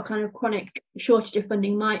terms of what a kind of chronic shortage of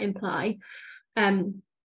funding might imply, in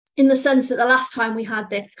the sense that the last time we had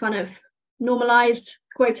this kind of normalized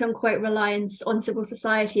quote unquote reliance on civil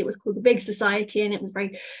society, it was called the big society, and it was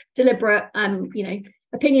very deliberate. You know,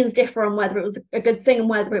 opinions differ on whether it was a good thing and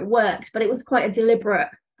whether it worked, but it was quite a deliberate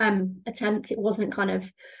attempt. It wasn't kind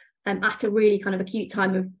of at a really kind of acute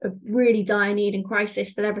time of really dire need and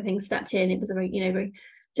crisis that everything stepped in. It was a very, you know, very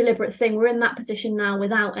deliberate thing. We're in that position now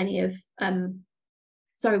without any of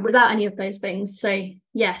those things. So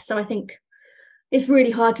yeah, so I think it's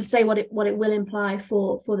really hard to say what it will imply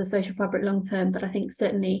for the social fabric long term, but I think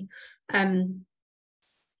certainly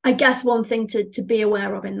I guess one thing to be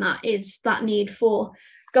aware of in that is that need for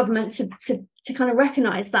government to kind of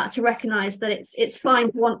recognise that it's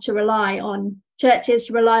fine to want to rely on churches,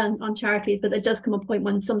 to rely on charities, but there does come a point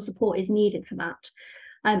when some support is needed for that.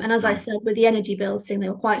 And as I said, with the energy bills thing, they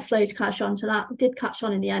were quite slow to catch on to that. It did catch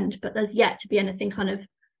on in the end, but there's yet to be anything kind of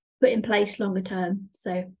put in place longer term.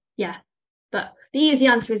 So yeah, but the easy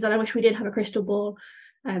answer is that I wish we did have a crystal ball,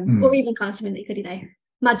 or even kind of something that could, you know,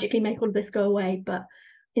 magically make all of this go away. But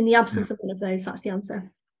in the absence of one of those, that's the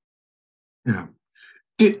answer. Yeah.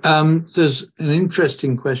 There's an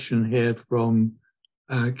interesting question here from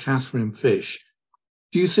Catherine Fish.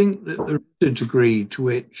 Do you think that there is a degree to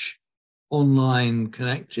which online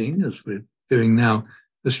connecting, as we're doing now,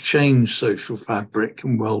 has changed social fabric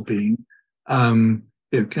and well-being? You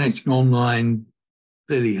know, connecting online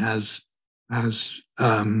clearly has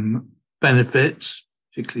benefits,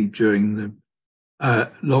 particularly during the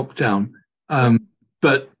lockdown.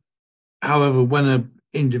 But however, when an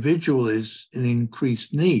individual is in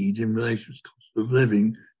increased need in relation to cost of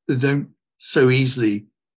living, they don't so easily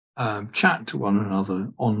chat to one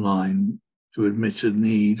another online to admit a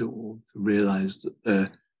need or to realise that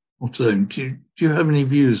they're not alone. Do you have any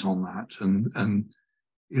views on that? And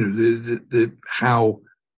you know, the how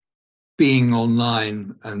being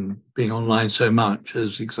online and being online so much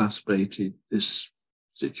has exacerbated this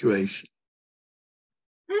situation?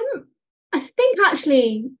 I think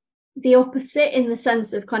actually the opposite, in the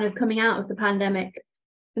sense of kind of coming out of the pandemic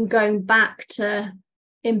and going back to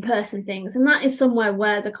in-person things, and that is somewhere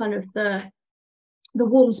where the kind of the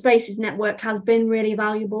warm spaces network has been really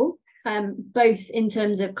valuable, both in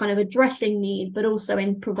terms of kind of addressing need, but also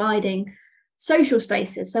in providing social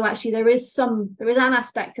spaces. So actually there is an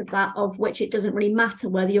aspect of that of which it doesn't really matter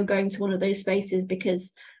whether you're going to one of those spaces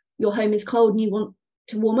because your home is cold and you want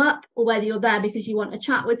to warm up, or whether you're there because you want to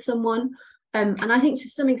chat with someone. And I think to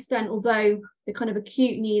some extent, although the kind of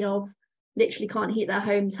acute need of literally can't heat their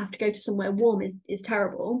homes, have to go to somewhere warm is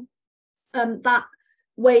terrible, that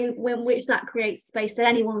way in which that creates space that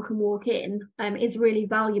anyone can walk in is really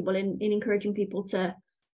valuable in encouraging people to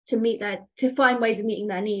find ways of meeting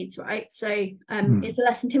their needs, right? So it's a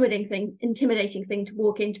less intimidating thing to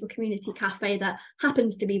walk into a community cafe that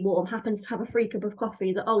happens to be warm, happens to have a free cup of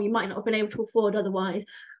coffee that you might not have been able to afford otherwise.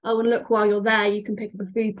 And look, while you're there, you can pick up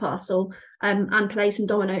a food parcel and play some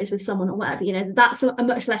dominoes with someone or whatever. You know, that's a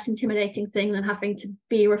much less intimidating thing than having to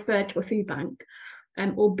be referred to a food bank,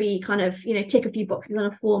 or be kind of, you know, tick a few boxes on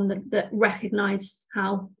a form that recognise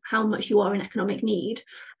how much you are in economic need.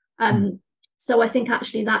 So I think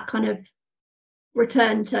actually that kind of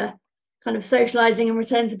return to kind of socialising and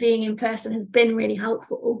return to being in person has been really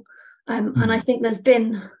helpful. And I think there's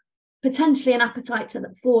been potentially an appetite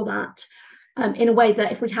for that in a way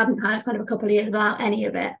that if we hadn't had kind of a couple of years without any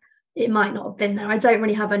of it, it might not have been there. I don't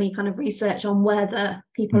really have any kind of research on whether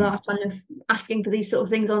people are kind of asking for these sort of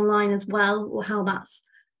things online as well, or how that's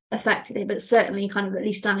affected it. But certainly kind of, at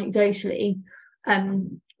least anecdotally,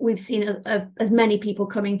 we've seen as many people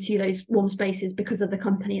coming to those warm spaces because of the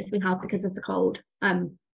company as we have because of the cold.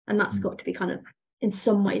 And that's got to be kind of in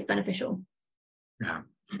some ways beneficial. Yeah.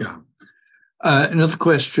 Another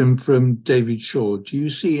question from David Shaw. Do you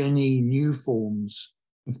see any new forms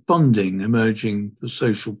of funding emerging for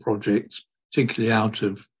social projects, particularly out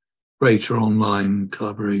of greater online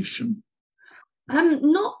collaboration?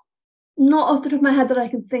 Not off the top of my head that I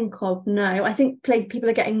can think of, no. I think people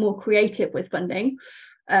are getting more creative with funding.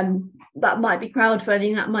 That might be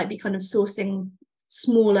crowdfunding, that might be kind of sourcing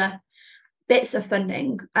smaller bits of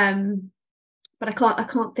funding. But I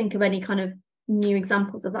can't think of any kind of new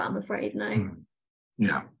examples of that, I'm afraid, no.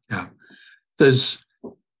 Yeah. There's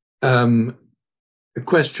a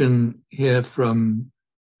question here from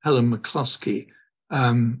Helen McCluskey,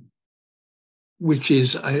 which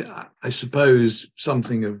is, I suppose,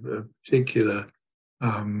 something of a particular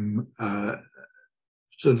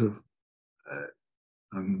sort of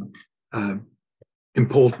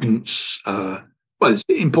importance. Well, it's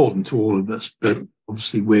important to all of us, but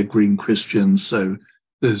obviously we're green Christians, so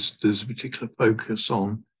there's a particular focus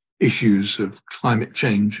on issues of climate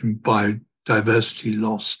change and biodiversity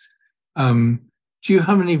loss. Do you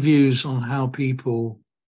have any views on how people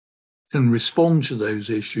can respond to those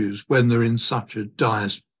issues when they're in such a dire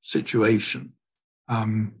situation?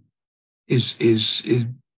 Is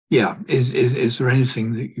there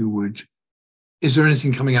anything that you would? Is there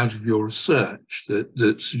anything coming out of your research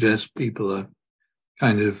that suggests people are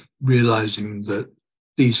kind of realizing that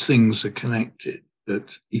these things are connected,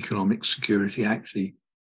 that economic security actually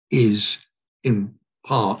is in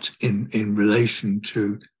part in relation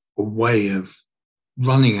to a way of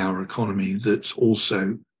running our economy that's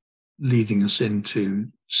also leading us into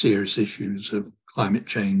serious issues of climate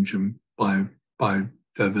change and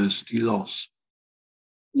biodiversity loss?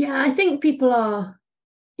 Yeah, I think people are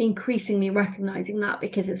increasingly recognizing that,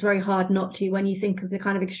 because it's very hard not to when you think of the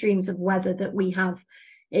kind of extremes of weather that we have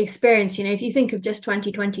experienced. You know, if you think of just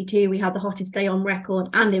 2022, we had the hottest day on record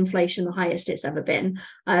and inflation the highest it's ever been.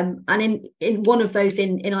 And in one of those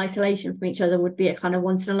in isolation from each other would be a kind of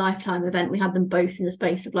once in a lifetime event. We had them both in the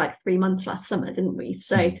space of like 3 months last summer, didn't we?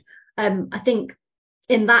 So I think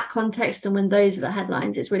in that context, and when those are the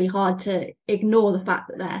headlines, it's really hard to ignore the fact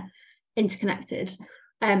that they're interconnected.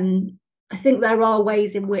 I think there are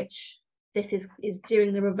ways in which this is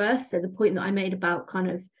doing the reverse. So the point that I made about kind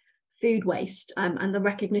of food waste, and the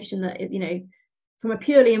recognition that, you know, from a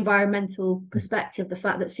purely environmental perspective, the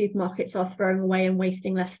fact that supermarkets are throwing away and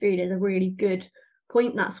wasting less food is a really good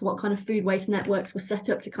point. That's what kind of food waste networks were set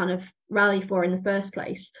up to kind of rally for in the first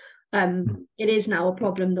place. It is now a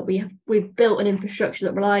problem that we've built an infrastructure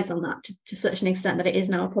that relies on that to such an extent that it is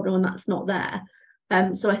now a problem, and that's not there.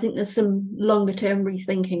 So I think there's some longer term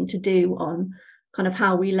rethinking to do on kind of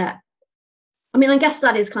how we I guess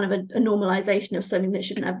that is kind of a normalization of something that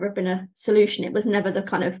should never have been a solution. It was never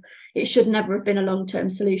it should never have been a long-term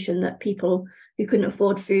solution that people who couldn't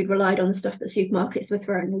afford food relied on the stuff that supermarkets were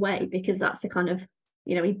throwing away, because that's the kind of,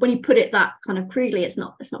 you know, when you put it that kind of crudely, it's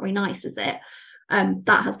not very nice, is it?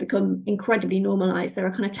 That has become incredibly normalized. There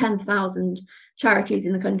are kind of 10,000 charities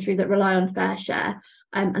in the country that rely on Fair Share,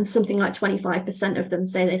 and something like 25% of them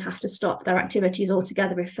say they'd have to stop their activities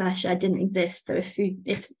altogether if Fair Share didn't exist. So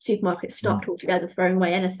if supermarkets stopped altogether throwing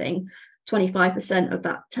away anything, 25% of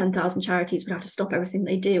that 10,000 charities would have to stop everything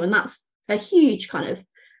they do. And that's a huge kind of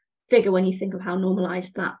figure when you think of how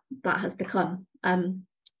normalized that has become.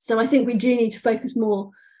 So I think we do need to focus more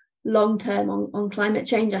long term on climate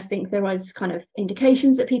change. I think there was kind of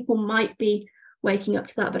indications that people might be waking up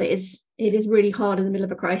to that, but it is really hard in the middle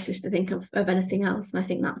of a crisis to think of anything else. And I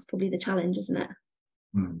think that's probably the challenge, isn't it?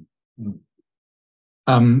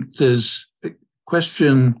 There's a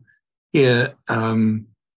question here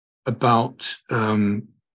about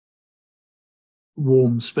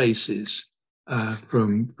warm spaces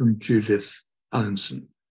from Judith Allinson.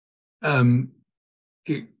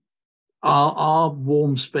 Are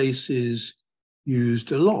warm spaces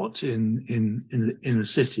used a lot in inner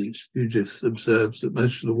cities? Judith observes that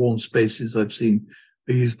most of the warm spaces I've seen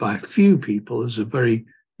are used by a few people as a very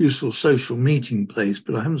useful social meeting place,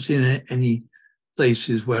 but I haven't seen any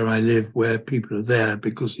places where I live where people are there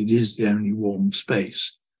because it is the only warm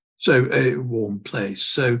space. So a warm place.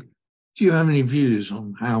 So do you have any views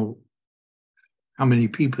on how many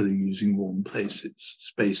people are using warm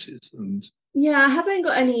spaces? And yeah, I haven't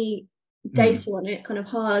got any data on it, kind of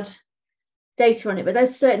hard data on it, but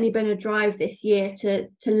there's certainly been a drive this year to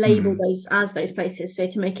label those as those places, so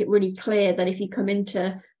to make it really clear that if you come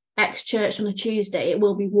into X church on a Tuesday, it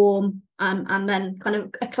will be warm, and then kind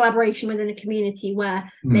of a collaboration within a community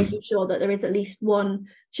where making sure that there is at least one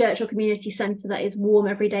church or community centre that is warm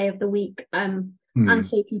every day of the week, and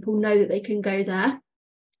so people know that they can go there.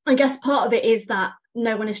 I guess part of it is that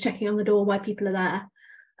no one is checking on the door while people are there.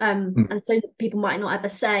 And so people might not ever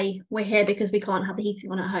say we're here because we can't have the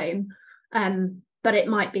heating on at home, but it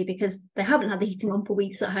might be because they haven't had the heating on for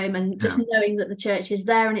weeks at home, and just knowing that the church is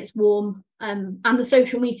there and it's warm, and the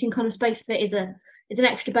social meeting kind of space for it is an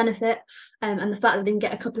extra benefit, and the fact that they can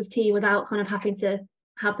get a cup of tea without kind of having to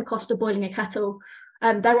have the cost of boiling a kettle.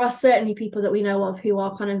 There are certainly people that we know of who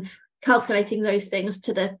are kind of calculating those things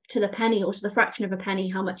to the penny or to the fraction of a penny,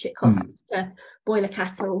 how much it costs to boil a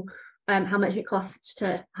kettle, how much it costs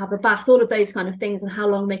to have a bath, all of those kind of things, and how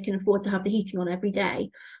long they can afford to have the heating on every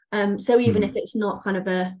day. So even if it's not kind of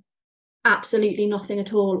a absolutely nothing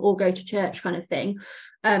at all or go to church kind of thing,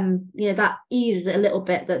 that eases it a little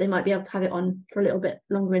bit, that they might be able to have it on for a little bit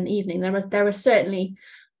longer in the evening. There are certainly,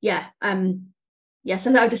 so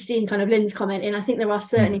I've just seen kind of Lynn's comment, and I think there are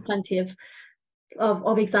certainly plenty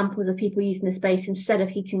of examples of people using the space instead of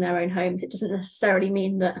heating their own homes. It doesn't necessarily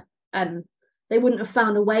mean that they wouldn't have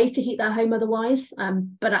found a way to heat their home otherwise.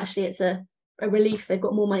 But actually it's a relief. They've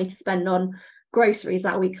got more money to spend on groceries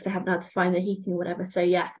that week because they haven't had to find the heating or whatever. So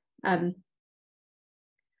yeah.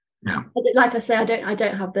 Like I say, I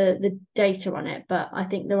don't have the data on it, but I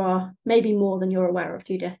think there are maybe more than you're aware of,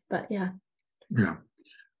 Judith. But yeah.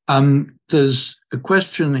 There's a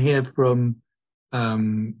question here from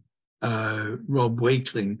Rob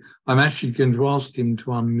Wakeling. I'm actually going to ask him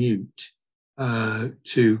to unmute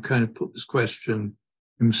to kind of put this question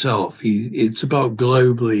himself. It's about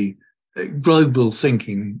global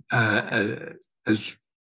thinking as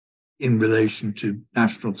in relation to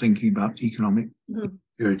national thinking about economic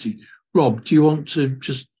security. Rob, do you want to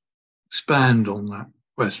just expand on that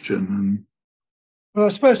question? Well, I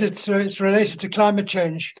suppose it's related to climate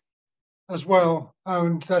change as well,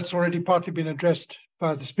 and that's already partly been addressed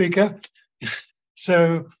by the speaker.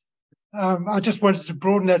 So I just wanted to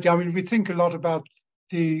broaden that. I mean, we think a lot about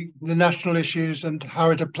the national issues and how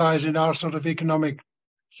it applies in our sort of economic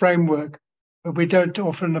framework, but we don't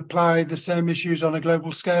often apply the same issues on a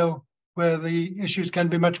global scale where the issues can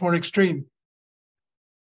be much more extreme.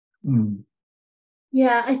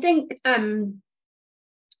 Yeah, I think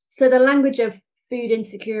so the language of food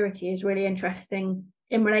insecurity is really interesting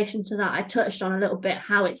in relation to that. I touched on a little bit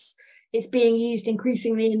how it's being used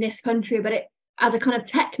increasingly in this country, but it as a kind of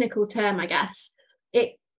technical term, I guess,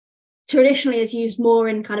 it traditionally is used more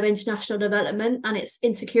in kind of international development, and it's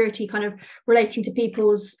insecurity kind of relating to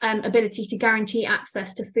people's ability to guarantee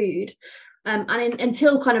access to food.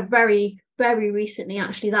 Until kind of very, very recently,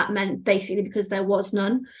 actually, that meant basically because there was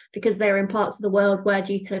none, because they're in parts of the world where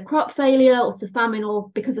due to crop failure or to famine or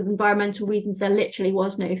because of environmental reasons, there literally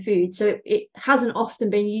was no food. So it hasn't often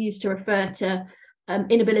been used to refer to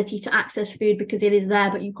inability to access food because it is there,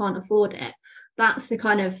 but you can't afford it. That's the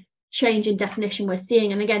kind of change in definition we're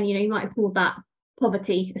seeing. And again, you might have called that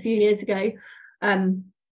poverty a few years ago.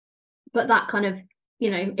 But that kind of,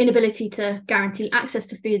 inability to guarantee access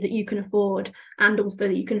to food that you can afford and also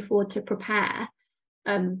that you can afford to prepare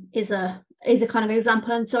is a kind of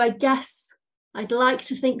example. And so I guess I'd like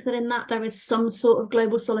to think that in that there is some sort of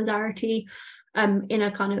global solidarity in a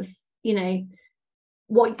kind of,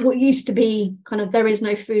 what used to be kind of there is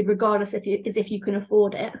no food regardless if you can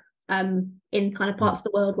afford it, in kind of parts of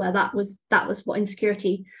the world where that was what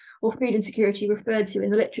insecurity or food insecurity referred to in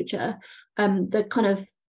the literature. The kind of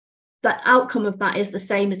that outcome of that is the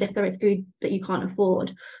same as if there is food that you can't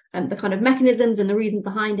afford. The kind of mechanisms and the reasons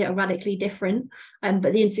behind it are radically different, but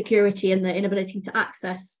the insecurity and the inability to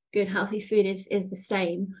access good, healthy food is the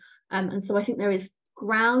same. And so I think there is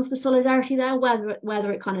grounds for solidarity there,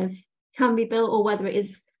 whether it kind of can be built or whether it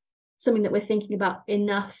is something that we're thinking about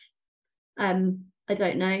enough. I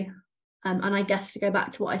don't know. And I guess to go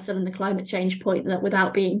back to what I said in the climate change point, that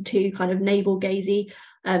without being too kind of navel gazy,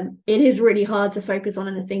 it is really hard to focus on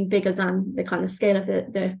anything bigger than the kind of scale of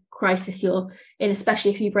the crisis you're in,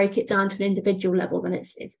 especially if you break it down to an individual level. Then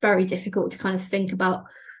it's very difficult to kind of think about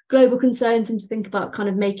global concerns and to think about kind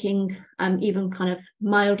of making even kind of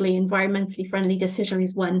mildly environmentally friendly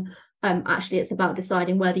decisions when actually it's about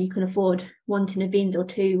deciding whether you can afford 1 tin of beans or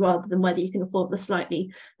 2 rather than whether you can afford the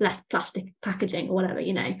slightly less plastic packaging or whatever,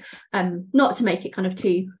 not to make it kind of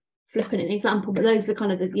too flippant an example, but those are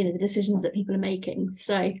kind of the decisions that people are making.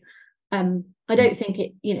 So I don't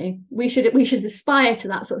think we should aspire to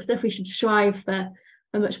that sort of stuff. We should strive for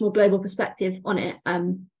a much more global perspective on it,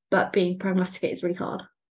 but being pragmatic is really hard.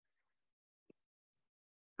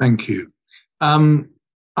 Thank you.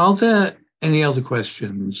 Are there any other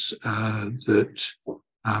questions that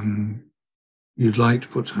you'd like to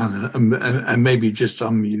put to Hannah, and maybe just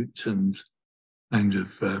unmute and kind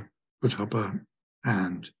of put up a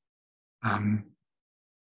hand?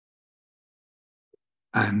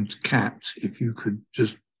 And Kat, if you could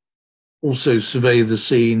just also survey the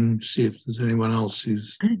scene, see if there's anyone else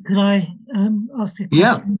who's... Could I ask a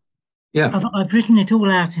question? Yeah. I've written it all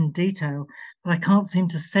out in detail, but I can't seem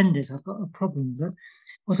to send it. I've got a problem. But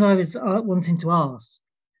what I was wanting to ask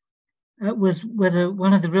was whether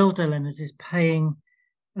one of the real dilemmas is paying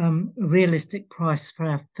a realistic price for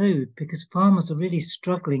our food, because farmers are really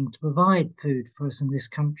struggling to provide food for us in this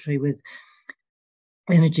country with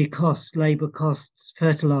energy costs, labour costs,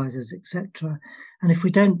 fertilisers, etc. And if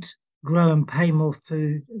we don't grow and pay more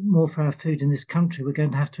for our food in this country, we're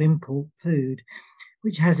going to have to import food,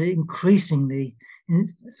 which has increasingly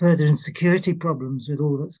further insecurity problems with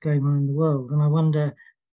all that's going on in the world. And I wonder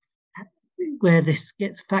where this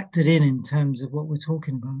gets factored in terms of what we're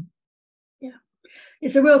talking about. Yeah,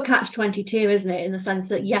 it's a real catch-22, isn't it, in the sense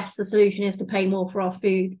that yes, the solution is to pay more for our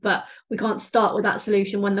food, but we can't start with that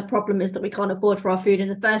solution when the problem is that we can't afford for our food in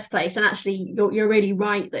the first place. And actually you're really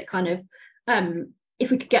right that kind of if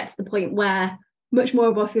we could get to the point where much more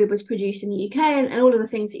of our food was produced in the UK, and all of the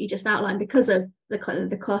things that you just outlined, because of the kind of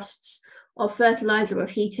the costs of fertilizer, of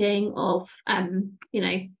heating, of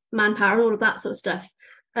manpower, and all of that sort of stuff.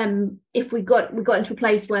 If we got into a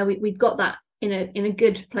place where we got that in a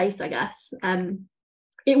good place, I guess,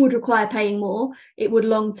 it would require paying more. It would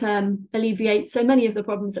long term alleviate so many of the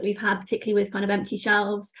problems that we've had, particularly with kind of empty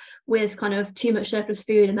shelves, with kind of too much surplus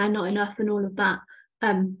food and then not enough, and all of that.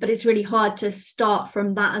 But it's really hard to start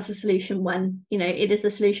from that as a solution when, it is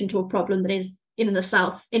the solution to a problem that is in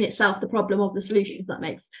itself the problem of the solution, if that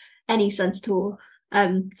makes any sense at all.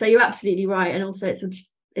 So you're absolutely right. And also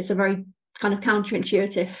it's a very kind of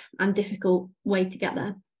counterintuitive and difficult way to get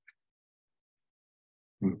there.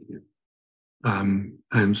 Thank you.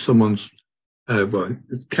 And someone's,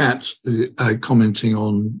 Kat, commenting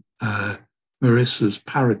on Marissa's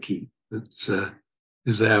parakeet that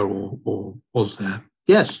is there or was there.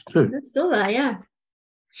 Yes, true. It's still there, yeah.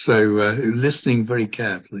 So listening very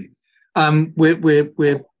carefully.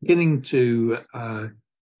 We're beginning to,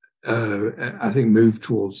 I think, move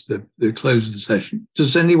towards the close of the session.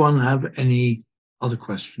 Does anyone have any other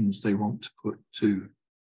questions they want to put to?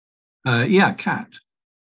 Kat.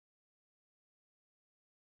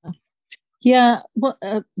 Yeah, well,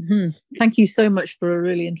 thank you so much for a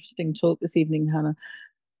really interesting talk this evening, Hannah.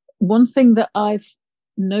 One thing that I've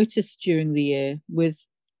noticed during the year, with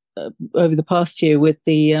over the past year, with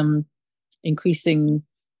the increasing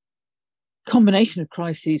combination of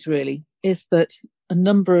crises, really, is that a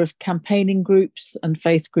number of campaigning groups and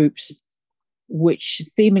faith groups, which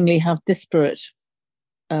seemingly have disparate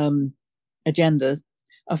agendas,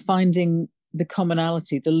 are finding the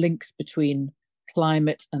commonality, the links between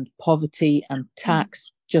climate and poverty and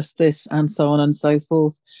tax, justice, and so on and so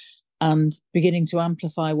forth, and beginning to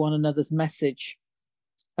amplify one another's message,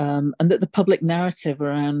 and that the public narrative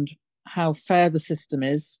around how fair the system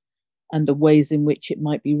is and the ways in which it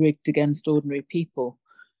might be rigged against ordinary people,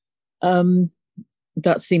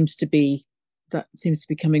 that seems to be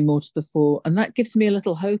coming more to the fore. And that gives me a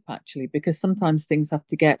little hope, actually, because sometimes things have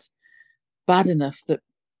to get bad enough that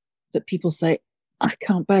people say, I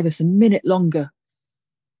can't bear this a minute longer.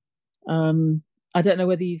 I don't know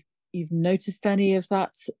whether you've noticed any of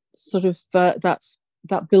that sort of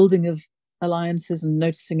that building of alliances and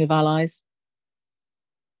noticing of allies.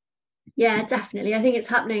 Yeah, definitely. I think it's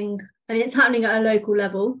happening. I mean, it's happening at a local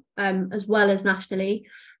level as well as nationally.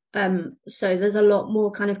 So there's a lot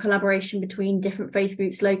more kind of collaboration between different faith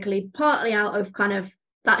groups locally, partly out of kind of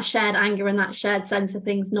that shared anger and that shared sense of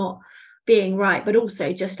things not being right, but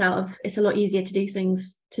also just out of, it's a lot easier to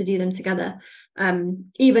do them together,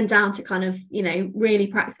 even down to kind of, really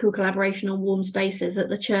practical collaboration on warm spaces. At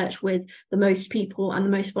the church with the most people and the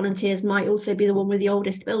most volunteers might also be the one with the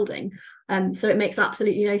oldest building, so it makes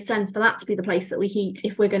absolutely no sense for that to be the place that we heat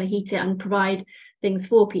if we're going to heat it and provide things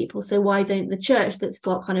for people. So why don't the church that's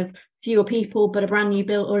got kind of fewer people but a brand new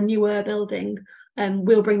build or a newer building,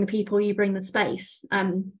 we'll bring the people, you bring the space.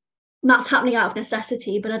 That's happening out of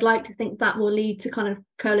necessity, but I'd like to think that will lead to kind of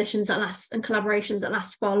coalitions that last and collaborations that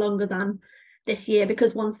last far longer than this year,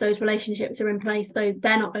 because once those relationships are in place, though,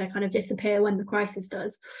 they're not going to kind of disappear when the crisis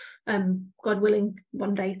does. God willing,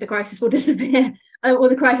 one day the crisis will disappear, or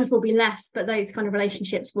the crisis will be less, but those kind of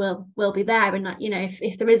relationships will be there. And that,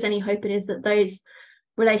 if there is any hope, it is that those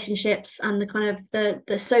relationships and the kind of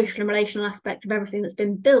the social and relational aspect of everything that's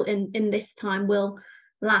been built in this time will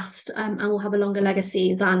last, and will have a longer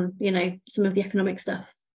legacy than some of the economic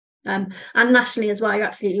stuff. And nationally as well, you're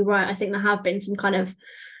absolutely right. I think there have been some kind of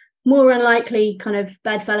more unlikely kind of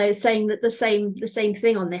bedfellows saying that the same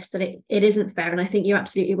thing on this, that it isn't fair. And I think you're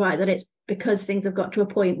absolutely right that it's because things have got to a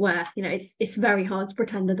point where it's very hard to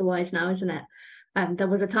pretend otherwise now, isn't it? There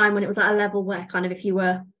was a time when it was at a level where kind of if you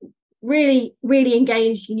were really, really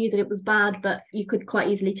engaged, you knew that it was bad, but you could quite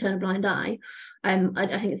easily turn a blind eye.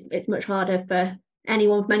 I think it's much harder for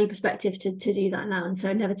anyone from any perspective to do that now, and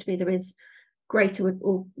so inevitably there is greater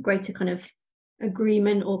kind of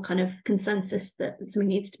agreement or kind of consensus that something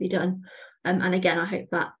needs to be done, and again I hope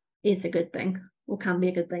that is a good thing, or can be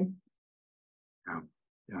a good thing.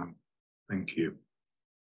 Yeah, thank you.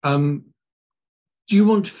 Do you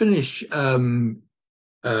want to finish, Hannah,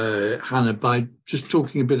 by just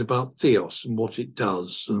talking a bit about Theos and what it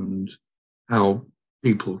does and how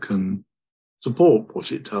people can support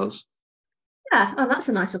what it does? Yeah, that's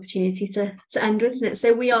a nice opportunity to end with, isn't it?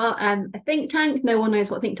 So we are a think tank. No one knows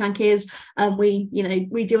what think tank is. We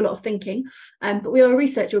do a lot of thinking, but we are a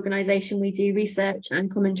research organisation. We do research and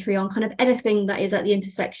commentary on kind of anything that is at the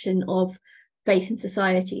intersection of faith and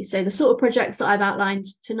society. So the sort of projects that I've outlined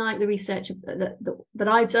tonight, the research that but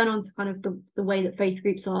I've done on to kind of the way that faith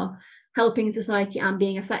groups are helping society and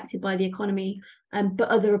being affected by the economy. But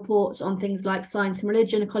other reports on things like science and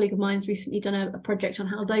religion. A colleague of mine's recently done a project on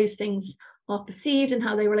how those things are perceived and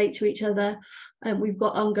how they relate to each other. We've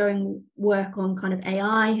got ongoing work on kind of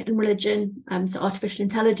AI and religion, so artificial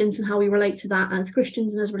intelligence and how we relate to that as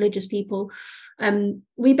Christians and as religious people.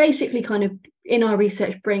 We basically kind of, in our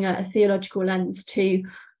research, bring a theological lens to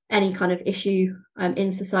any kind of issue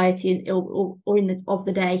in society or in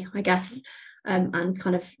the day, I guess, and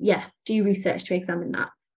kind of, do research to examine that.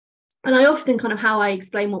 And I often kind of, how I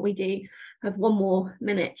explain what we do, have one more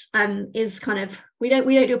minute, is kind of, we don't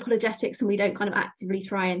do apologetics, and we don't kind of actively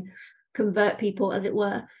try and convert people, as it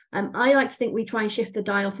were. I like to think we try and shift the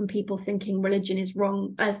dial from people thinking religion is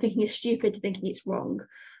wrong, thinking it's stupid, to thinking it's wrong.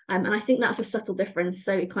 And I think that's a subtle difference.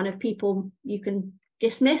 So kind of people, you can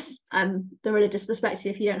dismiss the religious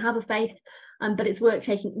perspective if you don't have a faith, but it's worth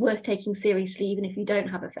taking seriously even if you don't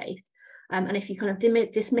have a faith. And if you kind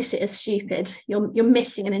of dismiss it as stupid, you're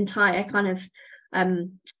missing an entire kind of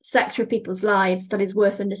sector of people's lives that is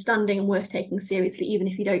worth understanding and worth taking seriously, even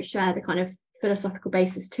if you don't share the kind of philosophical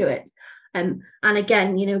basis to it. And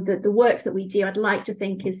again, the work that we do, I'd like to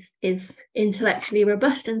think is intellectually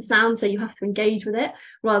robust and sound, so you have to engage with it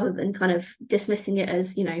rather than kind of dismissing it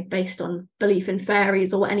as, based on belief in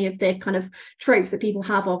fairies or any of the kind of tropes that people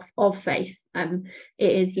have of faith. It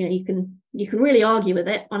is, you can really argue with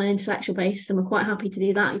it on an intellectual basis, and we're quite happy to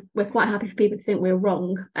do that. We're quite happy for people to think we're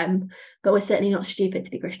wrong, but we're certainly not stupid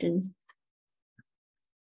to be Christians.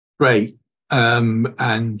 Great.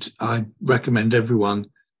 And I recommend everyone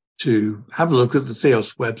to have a look at the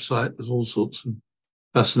Theos website. There's all sorts of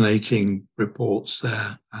fascinating reports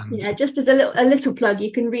there. And just as a little plug,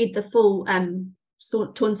 you can read the full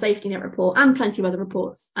Torn Safety Net report and plenty of other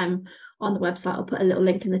reports on the website. I'll put a little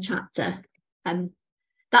link in the chat to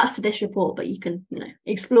that's to this report, but you can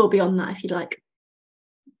explore beyond that if you'd like.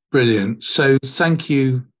 Brilliant. So thank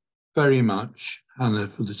you very much, Hannah,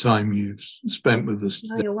 for the time you've spent with us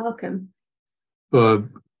today. Oh, you're welcome. For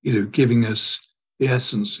giving us the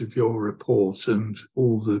essence of your report and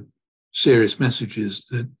all the serious messages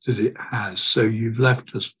that it has. So you've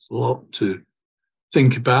left us a lot to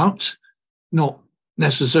think about, not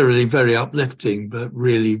necessarily very uplifting, but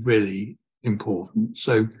really, really important.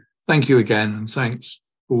 So thank you again, and thanks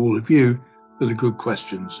to all of you for the good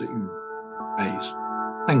questions that you raised.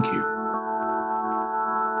 Thank you.